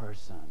a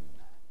person.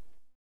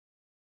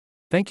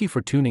 Thank you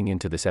for tuning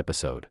into this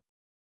episode.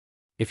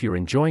 If you're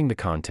enjoying the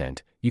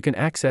content, you can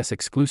access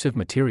exclusive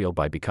material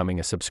by becoming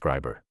a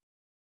subscriber.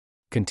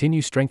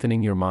 Continue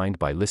strengthening your mind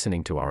by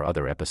listening to our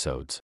other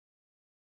episodes.